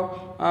draw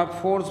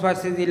force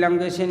versus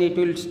elongation, it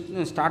will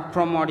start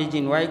from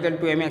origin y equal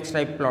to mx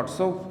type plot.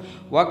 So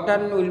work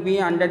done will be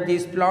under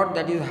this plot,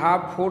 that is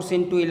half force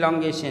into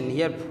elongation.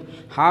 Here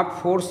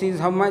half force is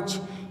how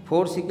much?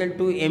 Force equal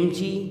to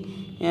mg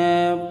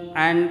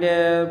and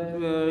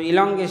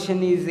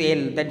elongation is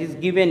L, that is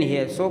given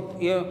here. So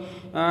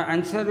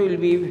answer will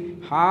be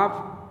half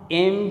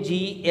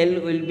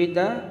mgl will be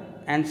the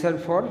answer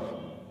for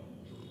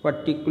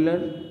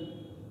particular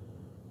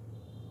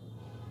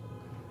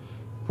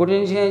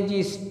potential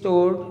energy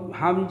stored.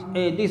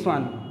 This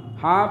one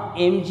half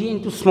mg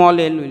into small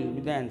l will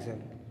be the answer.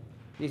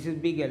 This is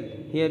big L,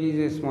 here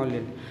is a small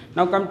l.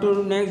 Now come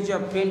to next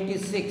job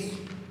 26.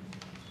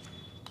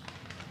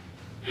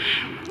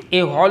 A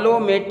hollow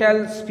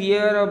metal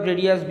sphere of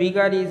radius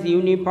bigger is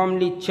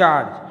uniformly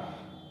charged.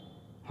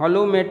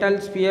 Hollow metal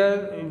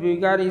sphere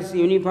bigger is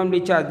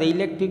uniformly charged. The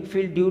electric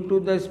field due to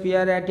the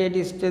sphere at a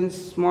distance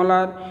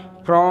smaller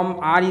from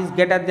r is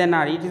greater than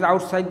r. It is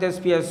outside the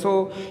sphere,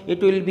 so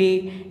it will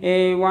be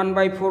 1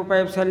 by 4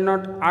 pi epsilon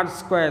naught r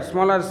square,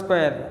 smaller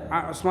square.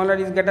 Smaller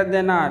is greater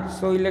than r,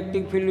 so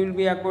electric field will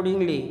be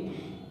accordingly.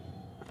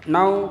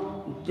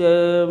 Now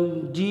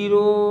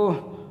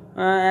 0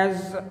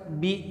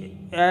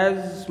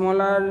 as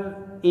smaller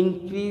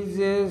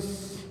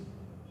increases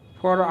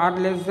for r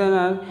less than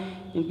r,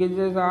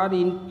 increases r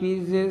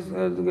increases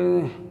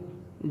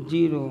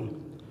 0.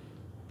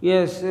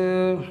 Yes,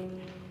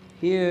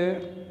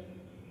 here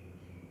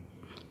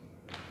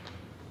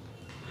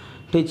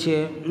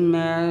teacher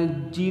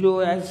 0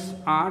 as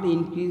r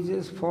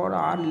increases for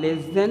r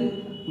less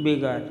than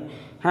bigger.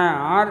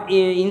 R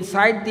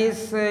inside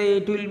this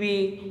it will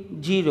be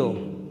 0.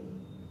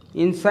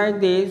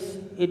 Inside this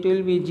it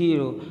will be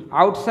 0.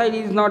 Outside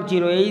is not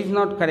 0. A is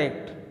not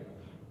correct.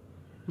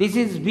 This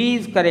is B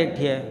is correct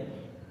here.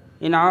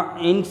 In our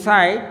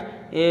inside,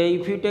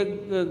 if you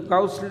take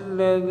Gauss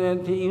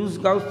use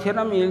Gauss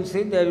theorem, you will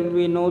see there will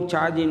be no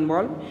charge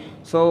involved.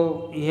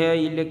 So here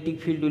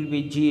electric field will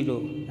be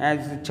 0,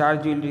 as the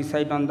charge will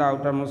reside on the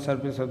outermost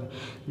surface of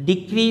the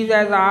decrease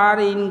as r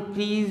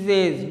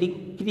increases.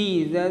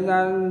 decrease as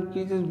r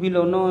increases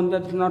below. No,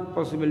 that's not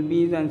possible.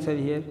 B is answer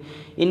here.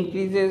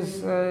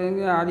 Increases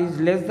r is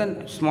less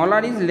than, small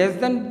r is less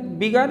than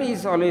big R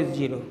is always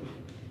 0.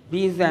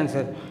 B is the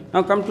answer.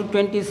 Now come to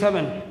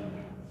 27.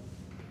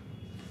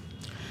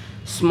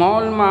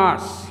 Small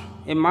mass.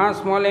 A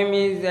mass small m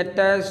is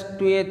attached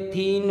to a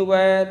thin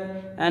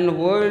wire and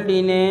held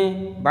in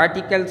a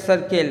vertical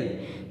circle.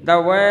 The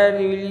wire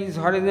is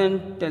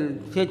horizontal.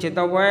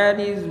 The wire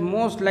is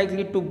most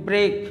likely to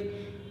break.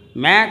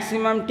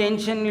 Maximum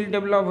tension will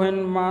develop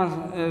when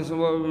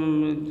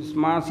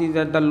mass is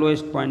at the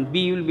lowest point.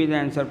 B will be the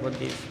answer for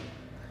this.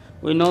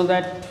 We know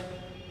that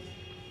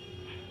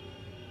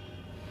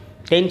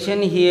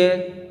tension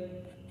here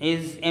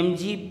is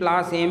mg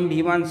plus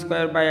mv1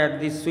 square by r.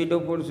 This pseudo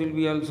force will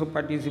be also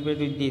participate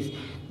with this.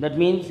 That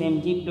means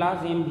mg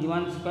plus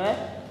mv1 square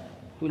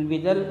will be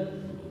the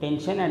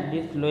tension at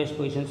this lowest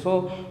position.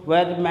 So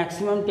where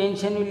maximum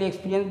tension will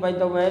experienced by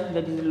the wire,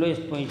 that is the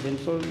lowest position.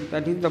 So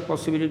that is the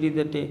possibility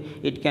that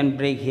it can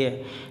break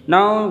here.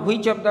 Now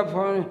which of the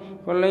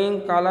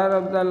following color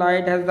of the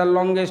light has the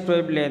longest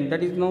wavelength?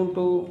 That is known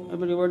to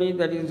everybody,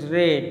 that is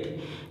red.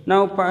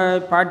 Now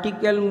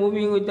particle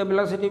moving with the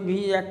velocity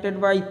v acted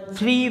by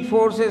three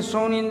forces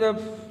shown in the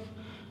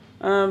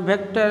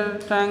vector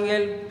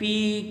triangle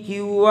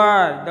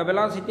PQR. The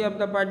velocity of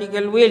the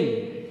particle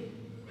will.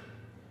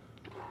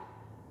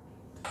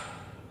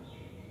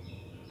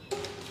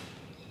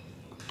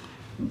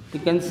 You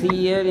can see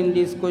here in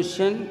this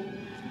question.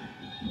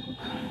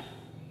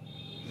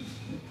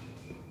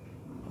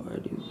 What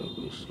is the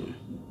question?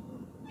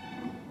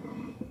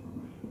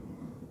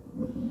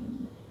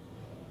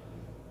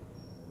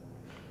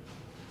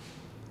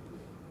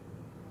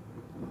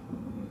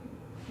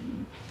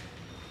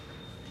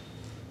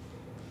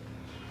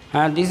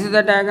 This is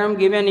the diagram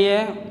given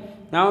here.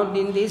 Now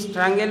in this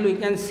triangle we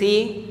can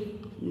see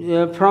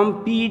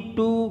from P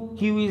to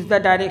Q is the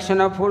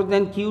direction of force,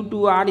 then Q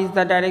to R is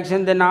the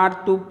direction, then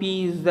R to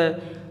P is the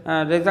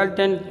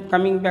resultant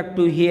coming back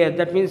to here.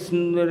 That means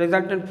the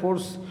resultant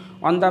force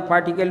on the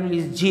particle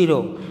is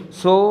 0.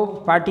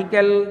 So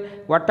particle,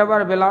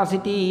 whatever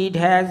velocity it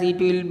has, it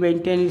will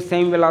maintain its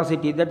same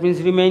velocity. That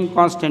means remain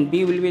constant.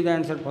 B will be the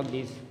answer for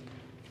this.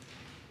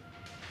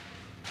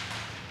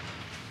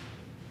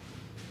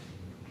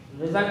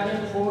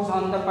 Resultant force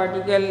on the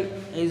particle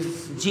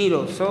is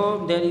 0,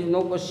 so there is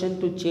no question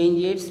to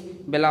change its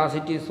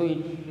velocity, so it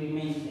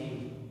remains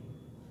same.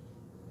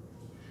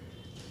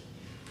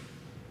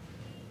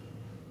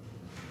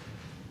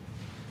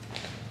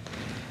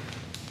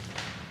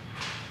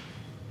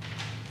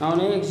 Now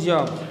next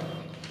job,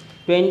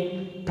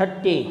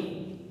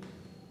 30.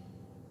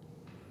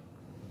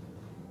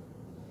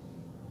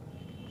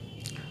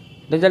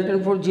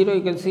 Resultant force 0,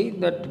 you can see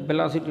that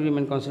velocity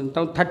remains constant.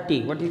 Now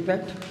 30, what is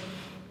that?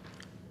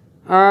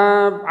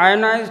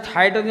 Ionized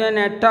hydrogen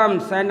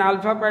atoms and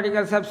alpha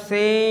particles have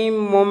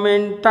same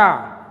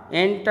momenta,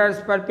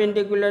 enters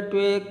perpendicular to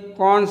a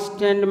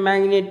constant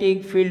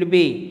magnetic field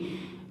B,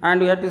 and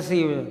we have to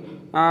see,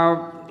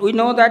 we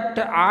know that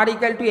R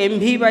equal to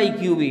mv by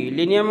qb,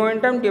 linear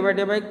momentum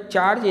divided by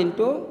charge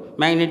into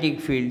magnetic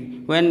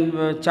field,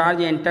 when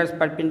charge enters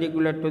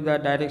perpendicular to the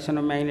direction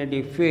of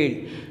magnetic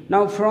field.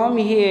 Now from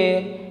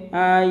here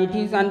it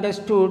is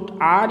understood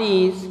R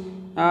is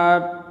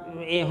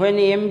when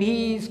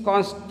mv is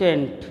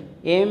constant,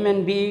 m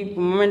and b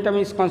momentum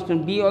is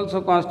constant, b also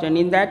constant.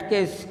 In that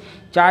case,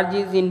 charge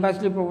is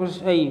inversely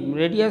proportional,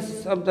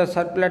 radius of the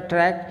circular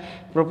track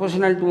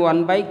proportional to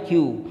 1 by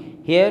q.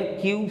 Here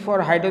q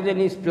for hydrogen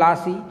is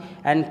plus e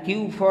and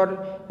q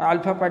for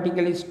alpha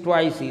particle is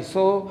twice e.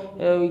 So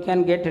we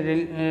can get a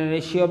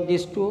ratio of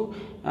these two,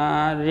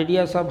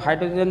 radius of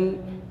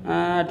hydrogen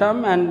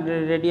atom and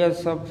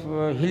radius of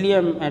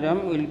helium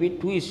atom will be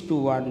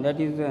 2:1. That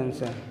is the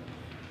answer.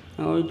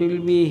 Now it will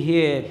be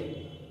here,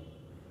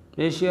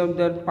 ratio of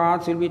the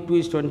paths will be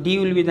 2:1. D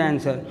will be the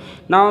answer.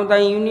 Now the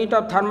unit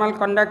of thermal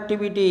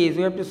conductivity is,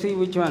 we have to see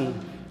which one.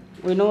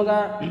 We know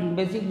the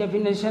basic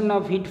definition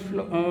of heat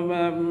flow,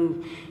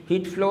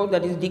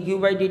 that is dq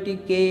by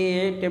dt,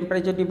 K,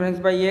 temperature difference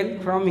by L.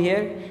 From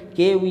here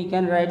K we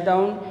can write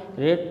down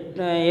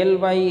L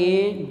by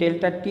A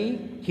delta T,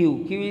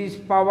 Q. Q is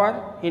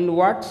power in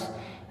watts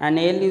and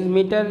L is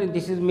meter,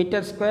 this is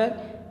meter square,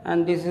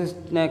 and this is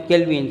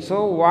Kelvin.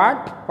 So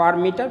watt per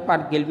meter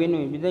per Kelvin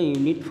will be the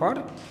unit for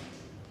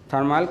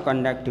thermal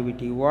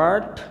conductivity.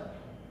 Watt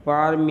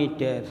per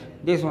meter.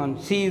 This one,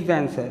 C is the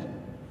answer.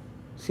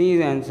 C is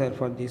the answer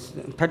for this.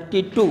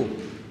 32.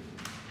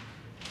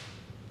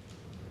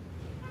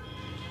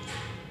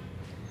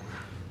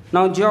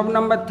 Now job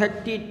number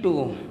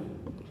 32.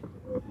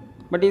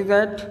 What is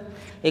that?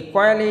 A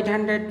coil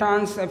 800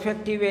 tons,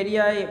 effective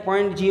area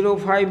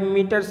 0.05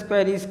 meter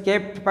square is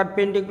kept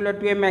perpendicular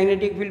to a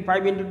magnetic field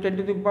 5 into 10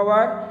 to the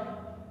power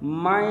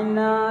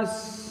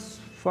minus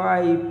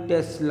 5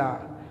 Tesla.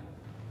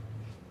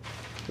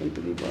 10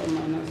 to the power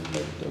minus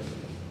 5 Tesla.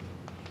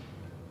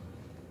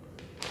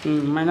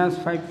 Minus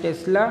 5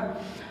 Tesla.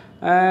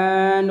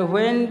 and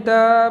when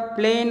the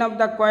plane of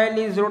the coil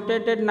is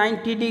rotated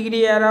 90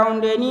 degree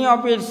around any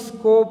of its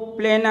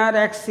coplanar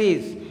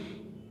axis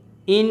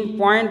in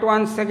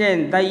 0.1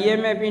 second, the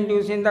EMF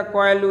induced in the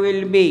coil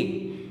will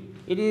be,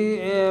 it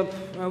is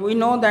we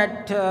know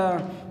that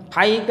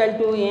phi equal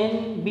to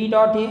n b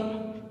dot a,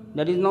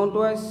 that is known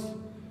to us,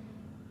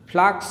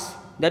 flux,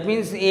 that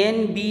means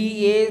n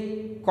b a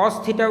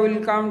cos theta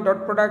will come,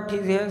 dot product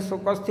is here, so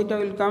cos theta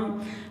will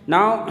come.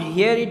 Now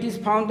here it is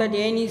found that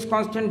n is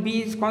constant,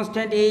 b is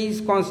constant, a is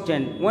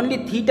constant,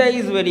 only theta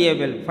is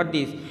variable for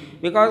this,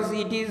 because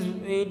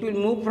it will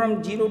move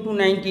from 0 to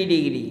 90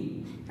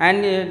 degree,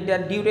 and the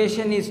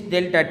duration is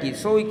delta t.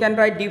 So we can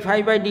write d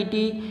phi by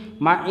dt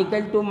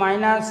equal to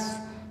minus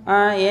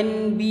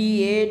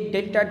nba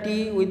delta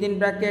t within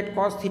bracket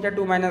cos theta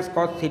 2 minus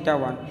cos theta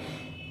 1,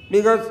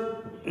 because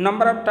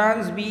number of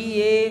turns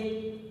ba,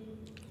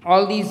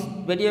 all these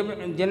variable,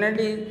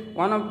 generally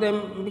one of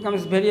them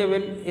becomes variable.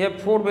 Here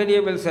 4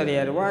 variables are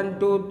here, 1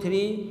 2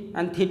 3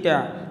 and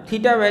theta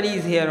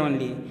varies here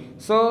only.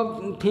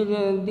 So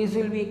this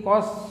will be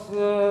cos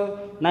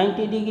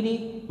 90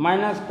 degree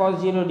minus cos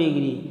 0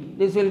 degree,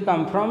 this will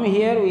come from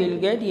here. We will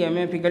get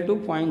EMF equal to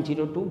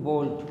 0.02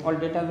 volt, all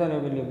data are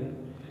available.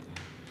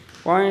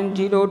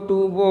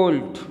 0.02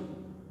 volt,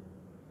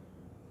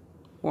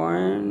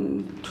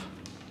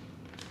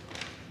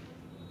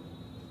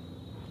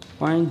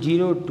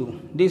 0.02,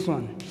 this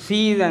one,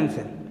 C is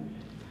answer.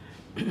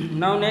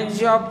 Now next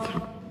job,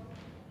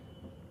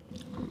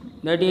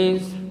 that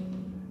is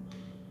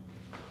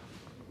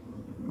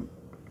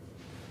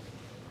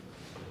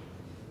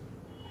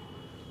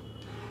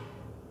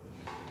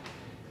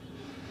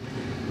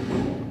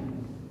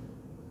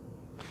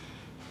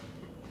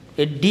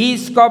a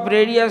disc of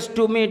radius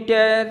 2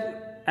 meter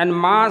and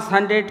mass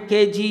 100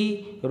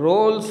 kg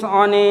rolls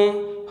on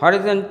a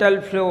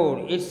horizontal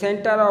floor. Its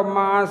center of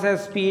mass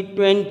has speed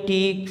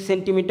 20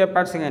 centimeter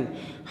per second.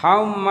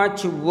 How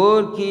much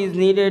work is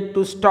needed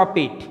to stop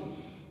it?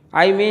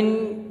 I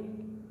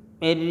mean,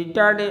 a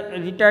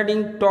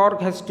retarding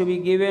torque has to be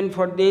given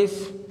for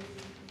this.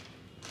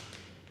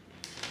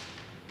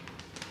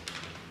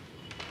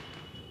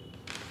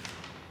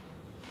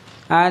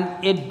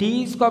 And a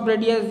disc of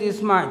radius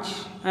this much,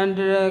 and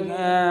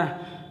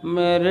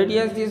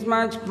radius this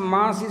much,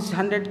 mass is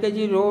 100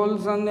 kg,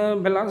 rolls on the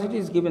velocity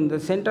is given. The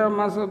center of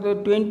mass of the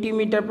 20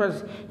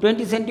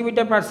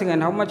 centimeter per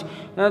second. How much?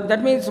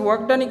 That means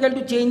work done equal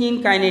to change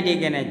in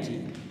kinetic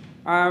energy.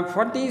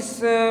 For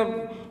this,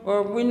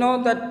 we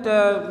know that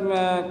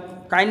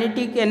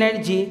kinetic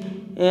energy,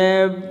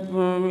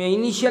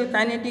 initial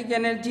kinetic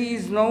energy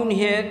is known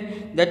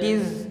here. That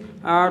is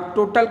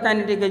total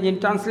kinetic energy,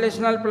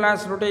 translational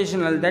plus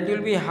rotational. That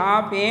will be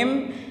half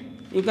m.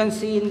 You can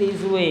see in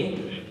this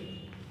way,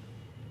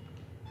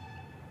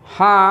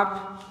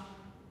 half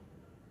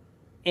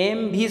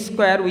mv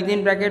square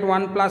within bracket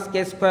 1 plus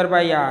k square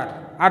by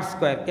r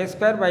square, k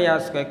square by r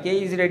square.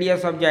 K is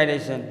radius of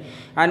gyration,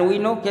 and we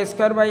know k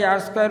square by r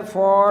square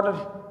for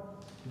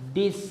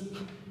disc.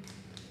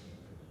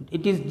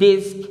 It is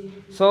disc,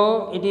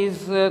 so it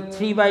is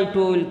 3 by 2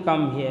 will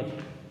come here.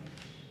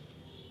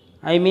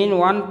 I mean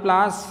 1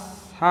 plus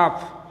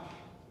half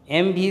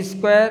mv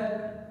square,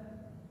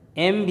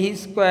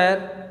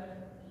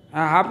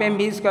 half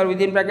mv square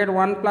within bracket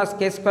 1 plus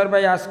k square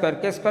by r square.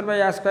 K square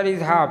by r square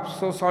is half,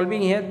 so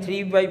solving here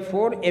 3 by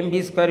 4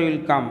 mv square will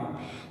come.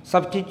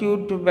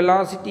 Substitute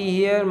velocity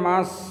here,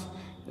 mass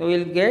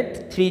will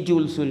get 3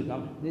 joules will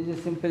come. This is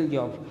a simple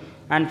job,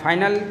 and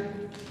final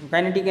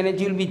kinetic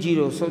energy will be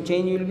 0, so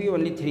change will be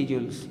only 3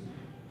 joules.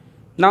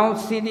 Now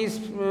see this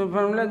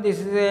formula. This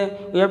is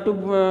we have to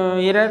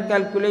error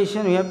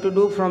calculation we have to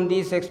do from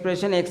this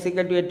expression: x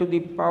equal to a to the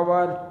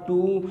power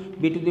 2,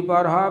 b to the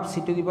power half,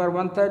 c to the power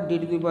 1/3, d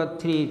to the power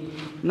 3.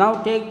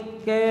 Now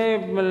take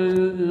a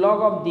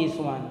log of this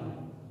one.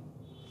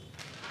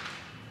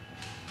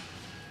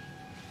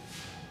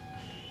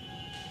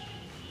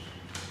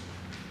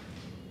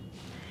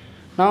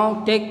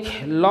 Now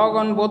take log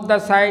on both the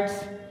sides.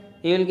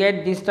 You will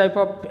get this type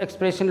of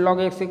expression, log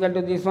x equal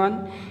to this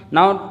one.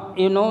 Now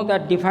you know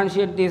that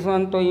differentiate this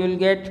one, so you will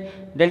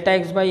get delta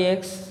x by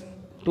x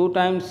 2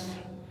 times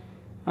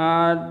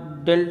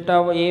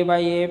delta a by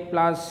a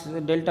plus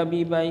delta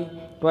b by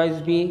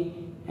twice b,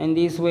 and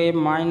this way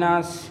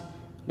minus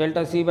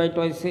delta c by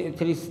twice a,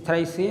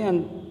 thrice a,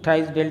 and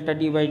thrice delta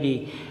d by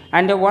d.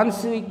 And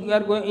once we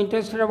are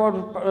interested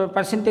about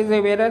percentage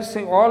of errors,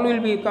 all will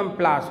become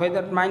plus,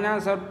 whether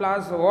minus or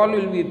plus, all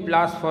will be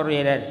plus for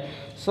error.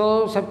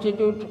 So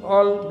substitute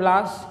all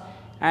plus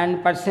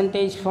and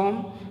percentage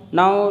form.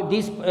 Now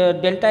this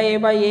delta a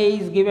by a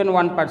is given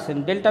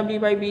 1%, delta b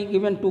by b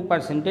given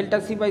 2%,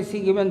 delta c by c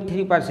given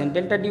 3%,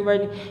 delta d by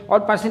d, all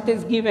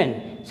percentage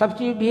given.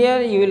 Substitute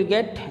here, you will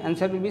get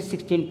answer will be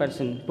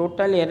 16%.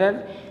 Total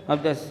error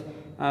of this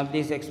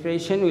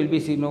expression will be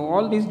seen.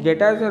 All these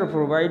data are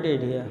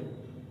provided here.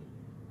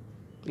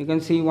 You can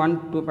see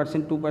 1,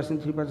 2%,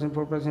 2%, 3%,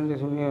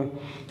 4%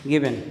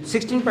 given.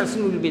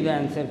 16% will be the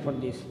answer for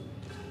this.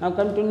 Now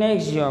come to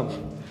next job.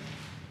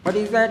 What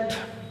is that?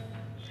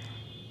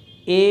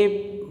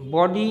 A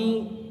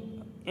body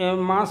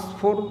mass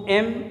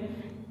 4m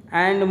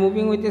and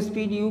moving with a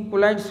speed u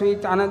collides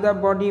with another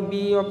body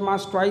b of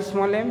mass twice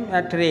small m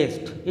at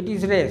rest. It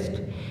is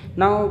rest.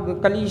 Now the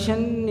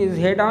collision is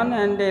head on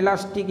and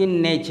elastic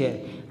in nature.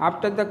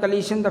 After the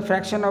collision, the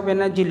fraction of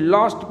energy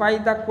lost by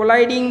the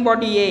colliding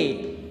body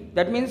A,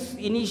 that means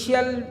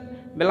initial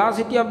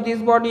velocity of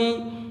this body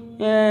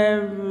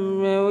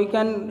we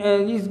can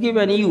is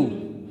given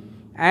u,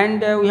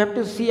 and we have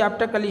to see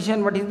after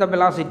collision what is the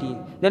velocity.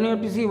 Then we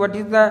have to see what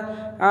is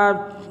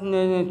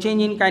the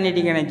change in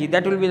kinetic energy.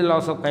 That will be the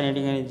loss of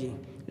kinetic energy.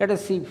 Let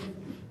us see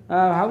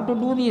how to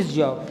do this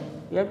job.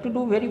 You have to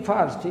do very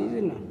fast,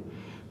 isn't it?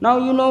 Now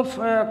you know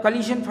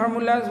collision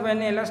formulas.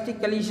 When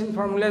elastic collision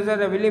formulas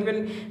are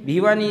available,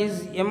 V1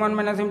 is m1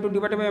 minus m2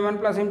 divided by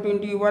m1 plus m2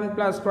 into u1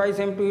 plus twice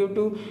m2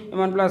 u2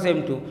 m1 plus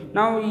m2.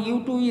 Now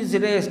u2 is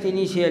rest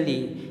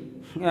initially.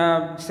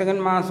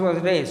 Second mass was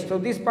rest, so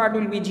this part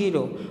will be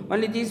 0.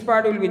 Only this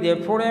part will be there.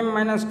 4m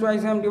minus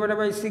twice m divided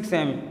by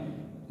 6m.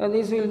 So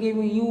this will give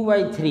u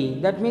by 3.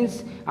 That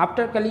means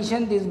after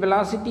collision this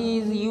velocity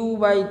is u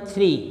by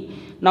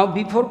 3. Now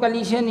before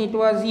collision it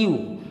was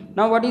u.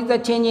 Now what is the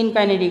change in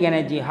kinetic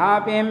energy?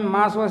 Half m,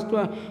 mass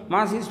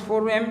mass is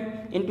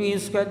 4m into u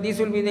square. This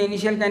will be the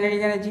initial kinetic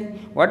energy.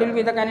 What will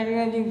be the kinetic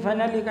energy?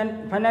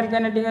 Final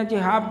kinetic energy,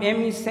 half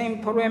m is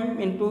same 4m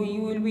into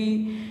u will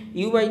be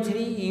u by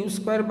 3, u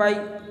square by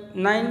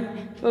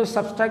 9. So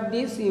subtract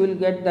this, you will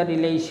get the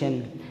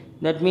relation.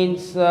 That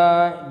means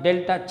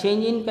delta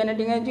change in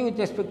kinetic energy with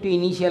respect to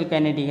initial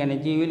kinetic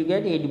energy, you will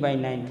get 8 by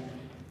 9.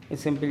 A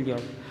simple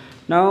job.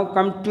 Now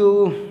come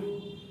to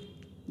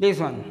this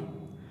one.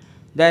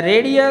 The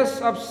radius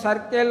of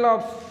circle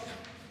of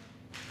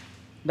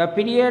the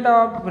period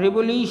of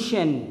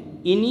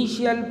revolution,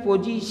 initial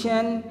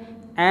position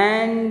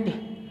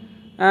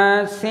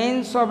and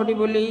sense of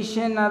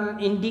revolution are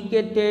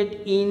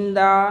indicated in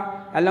the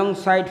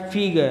alongside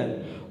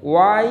figure.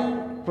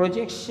 Y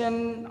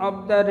projection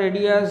of the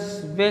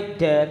radius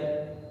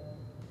vector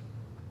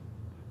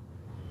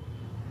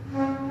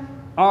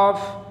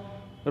of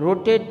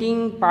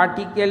rotating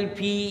particle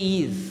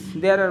P is.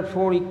 There are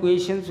 4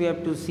 equations we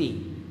have to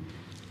see.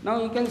 Now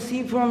you can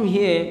see from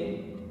here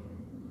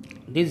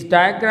this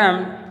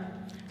diagram,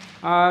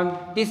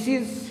 this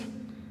is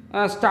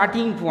a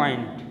starting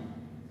point,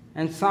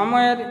 and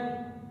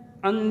somewhere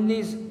on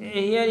this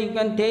here you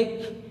can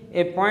take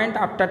a point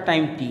after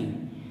time t.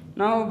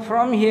 Now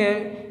from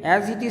here,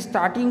 as it is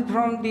starting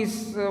from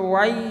this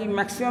y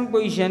maximum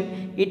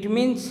position, it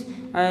means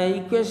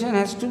equation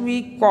has to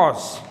be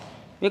cos,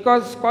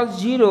 because cos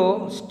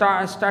 0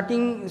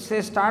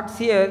 starts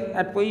here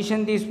at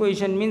position, this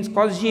position means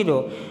cos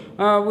 0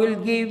 will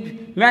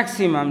give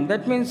maximum.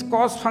 That means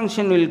cos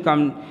function will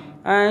come.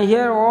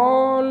 Here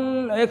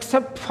all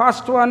except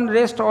first one,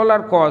 rest all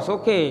are cos.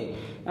 Okay,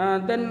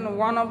 then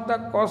one of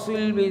the cos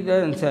will be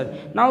the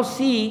answer. Now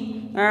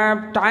see,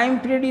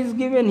 time period is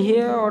given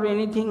here or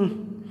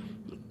anything.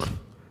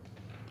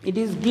 It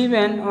is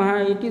given,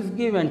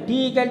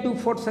 t equal to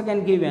 4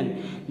 seconds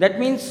given. That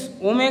means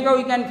omega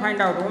we can find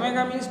out.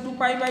 Omega means 2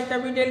 pi by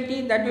capital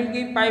T, that will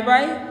give pi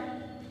by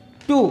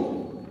 2.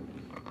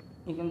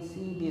 You can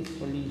see this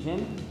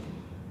solution.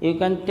 You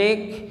can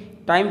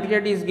take time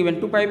period is given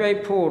 2 pi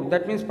by 4,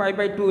 that means pi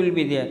by 2 will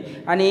be there,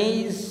 and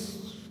A is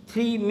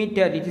 3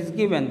 meter, it is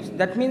given.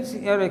 That means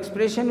your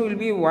expression will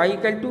be y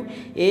equal to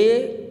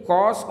A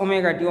cos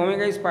omega t.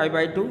 Omega is pi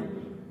by 2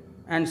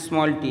 and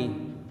small t.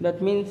 That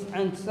means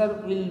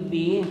answer will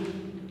be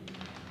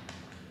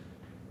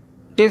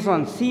this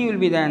one. C will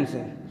be the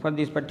answer for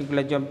this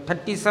particular job.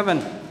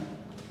 37.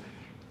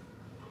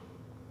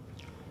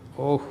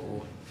 Oh,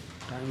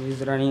 time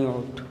is running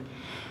out.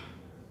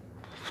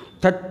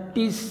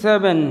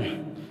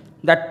 37.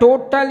 The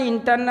total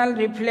internal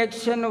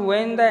reflection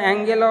when the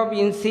angle of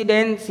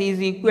incidence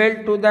is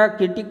equal to the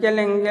critical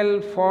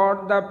angle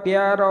for the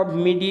pair of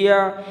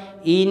media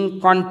in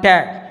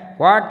contact.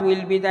 What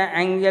will be the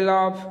angle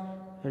of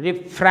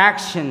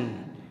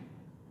refraction?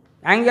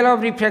 Angle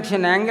of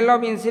refraction, angle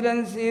of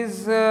incidence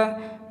is 30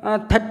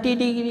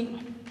 degree.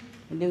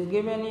 It is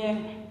given here.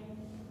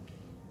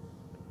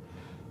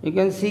 You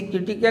can see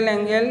critical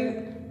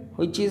angle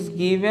which is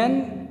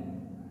given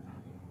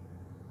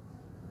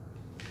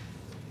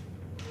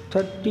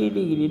 30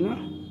 degree,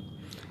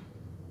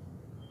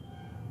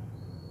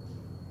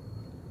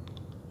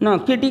 no,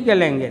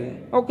 critical angle.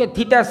 Okay,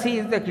 theta c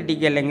is the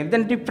critical angle.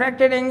 Then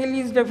refracted angle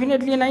is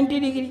definitely 90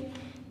 degree.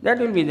 That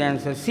will be the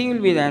answer. C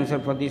will be the answer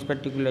for this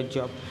particular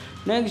job.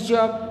 Next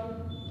job,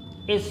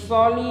 a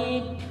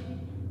solid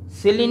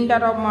cylinder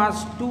of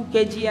mass 2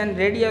 kg and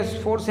radius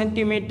 4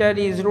 cm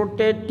is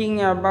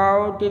rotating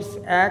about its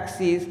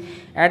axis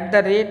at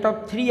the rate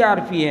of 3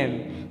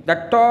 rpm. The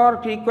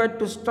torque required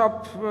to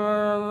stop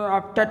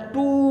after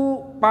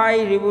 2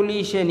 pi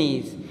revolution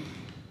is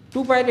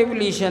 2 pi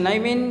revolution. I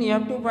mean, you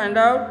have to find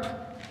out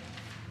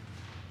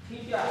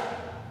theta,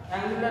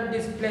 angular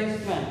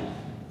displacement.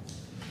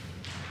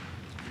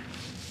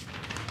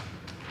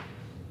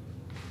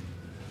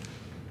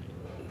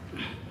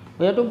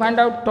 We have to find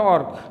out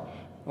torque.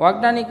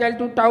 Work done equal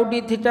to tau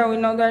d theta. We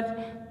know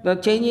that the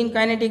change in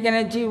kinetic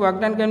energy, work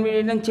done can be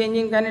written change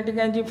in kinetic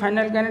energy,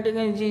 final kinetic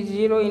energy is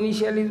 0,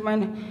 initial is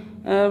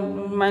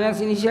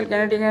minus initial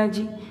kinetic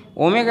energy.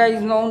 Omega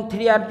is known,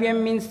 3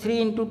 rpm means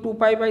 3 into 2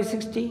 pi by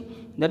 60,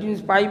 that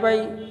means pi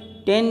by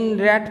 10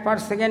 rad per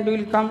second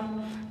will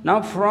come.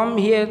 Now from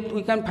here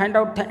we can find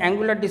out the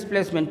angular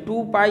displacement,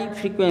 2 pi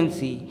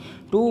frequency.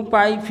 2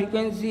 pi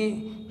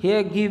frequency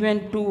here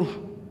given to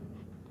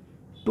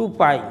 2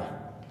 pi.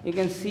 You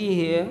can see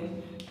here.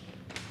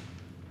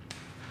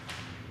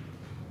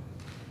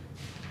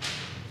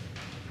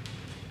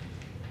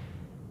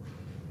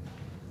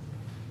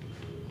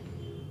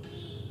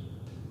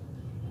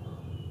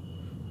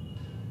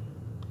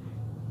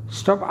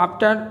 Stop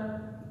after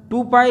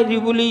 2 pi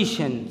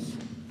revolutions.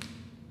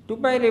 2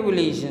 pi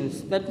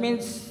revolutions. That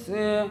means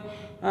 2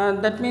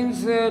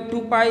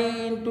 pi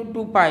into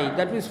 2 pi.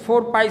 That means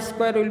 4 pi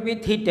square will be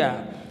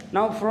theta.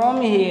 Now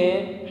from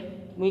here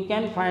we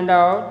can find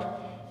out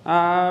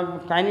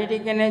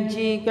kinetic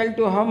energy equal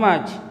to how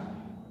much?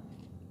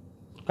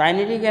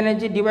 Kinetic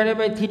energy divided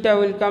by theta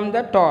will come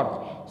the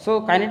torque.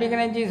 So kinetic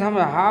energy is how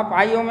much? Half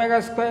I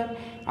omega square.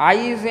 I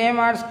is m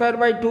r square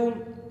by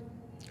 2.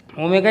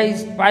 Omega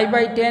is pi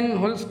by 10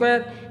 whole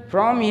square.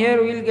 From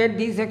here we will get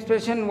this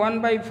expression 1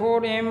 by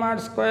 4 m r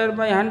square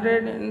by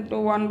 100 into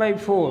 1 by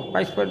 4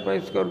 pi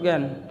square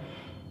again.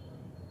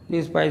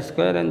 This pi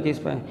square and this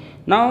pi.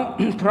 Now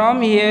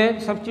from here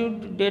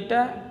substitute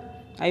data,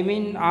 I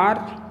mean r,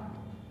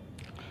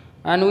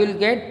 and we will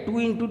get 2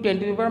 into 10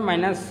 to the power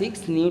minus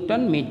 6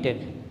 Newton meter.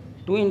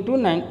 2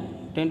 into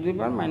 10 to the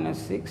power minus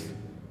 6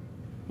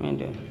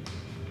 meter.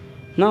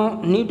 Now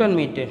Newton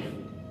meter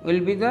will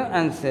be the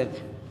answer.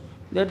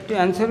 That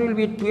answer will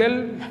be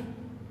 12.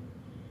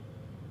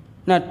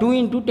 Now 2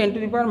 into 10 to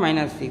the power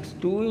minus 6.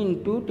 2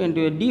 into 10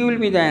 to the D will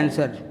be the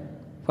answer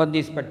for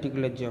this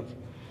particular job.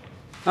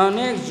 Now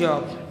next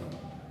job,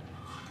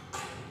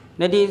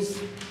 that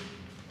is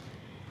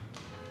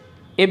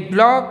a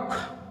block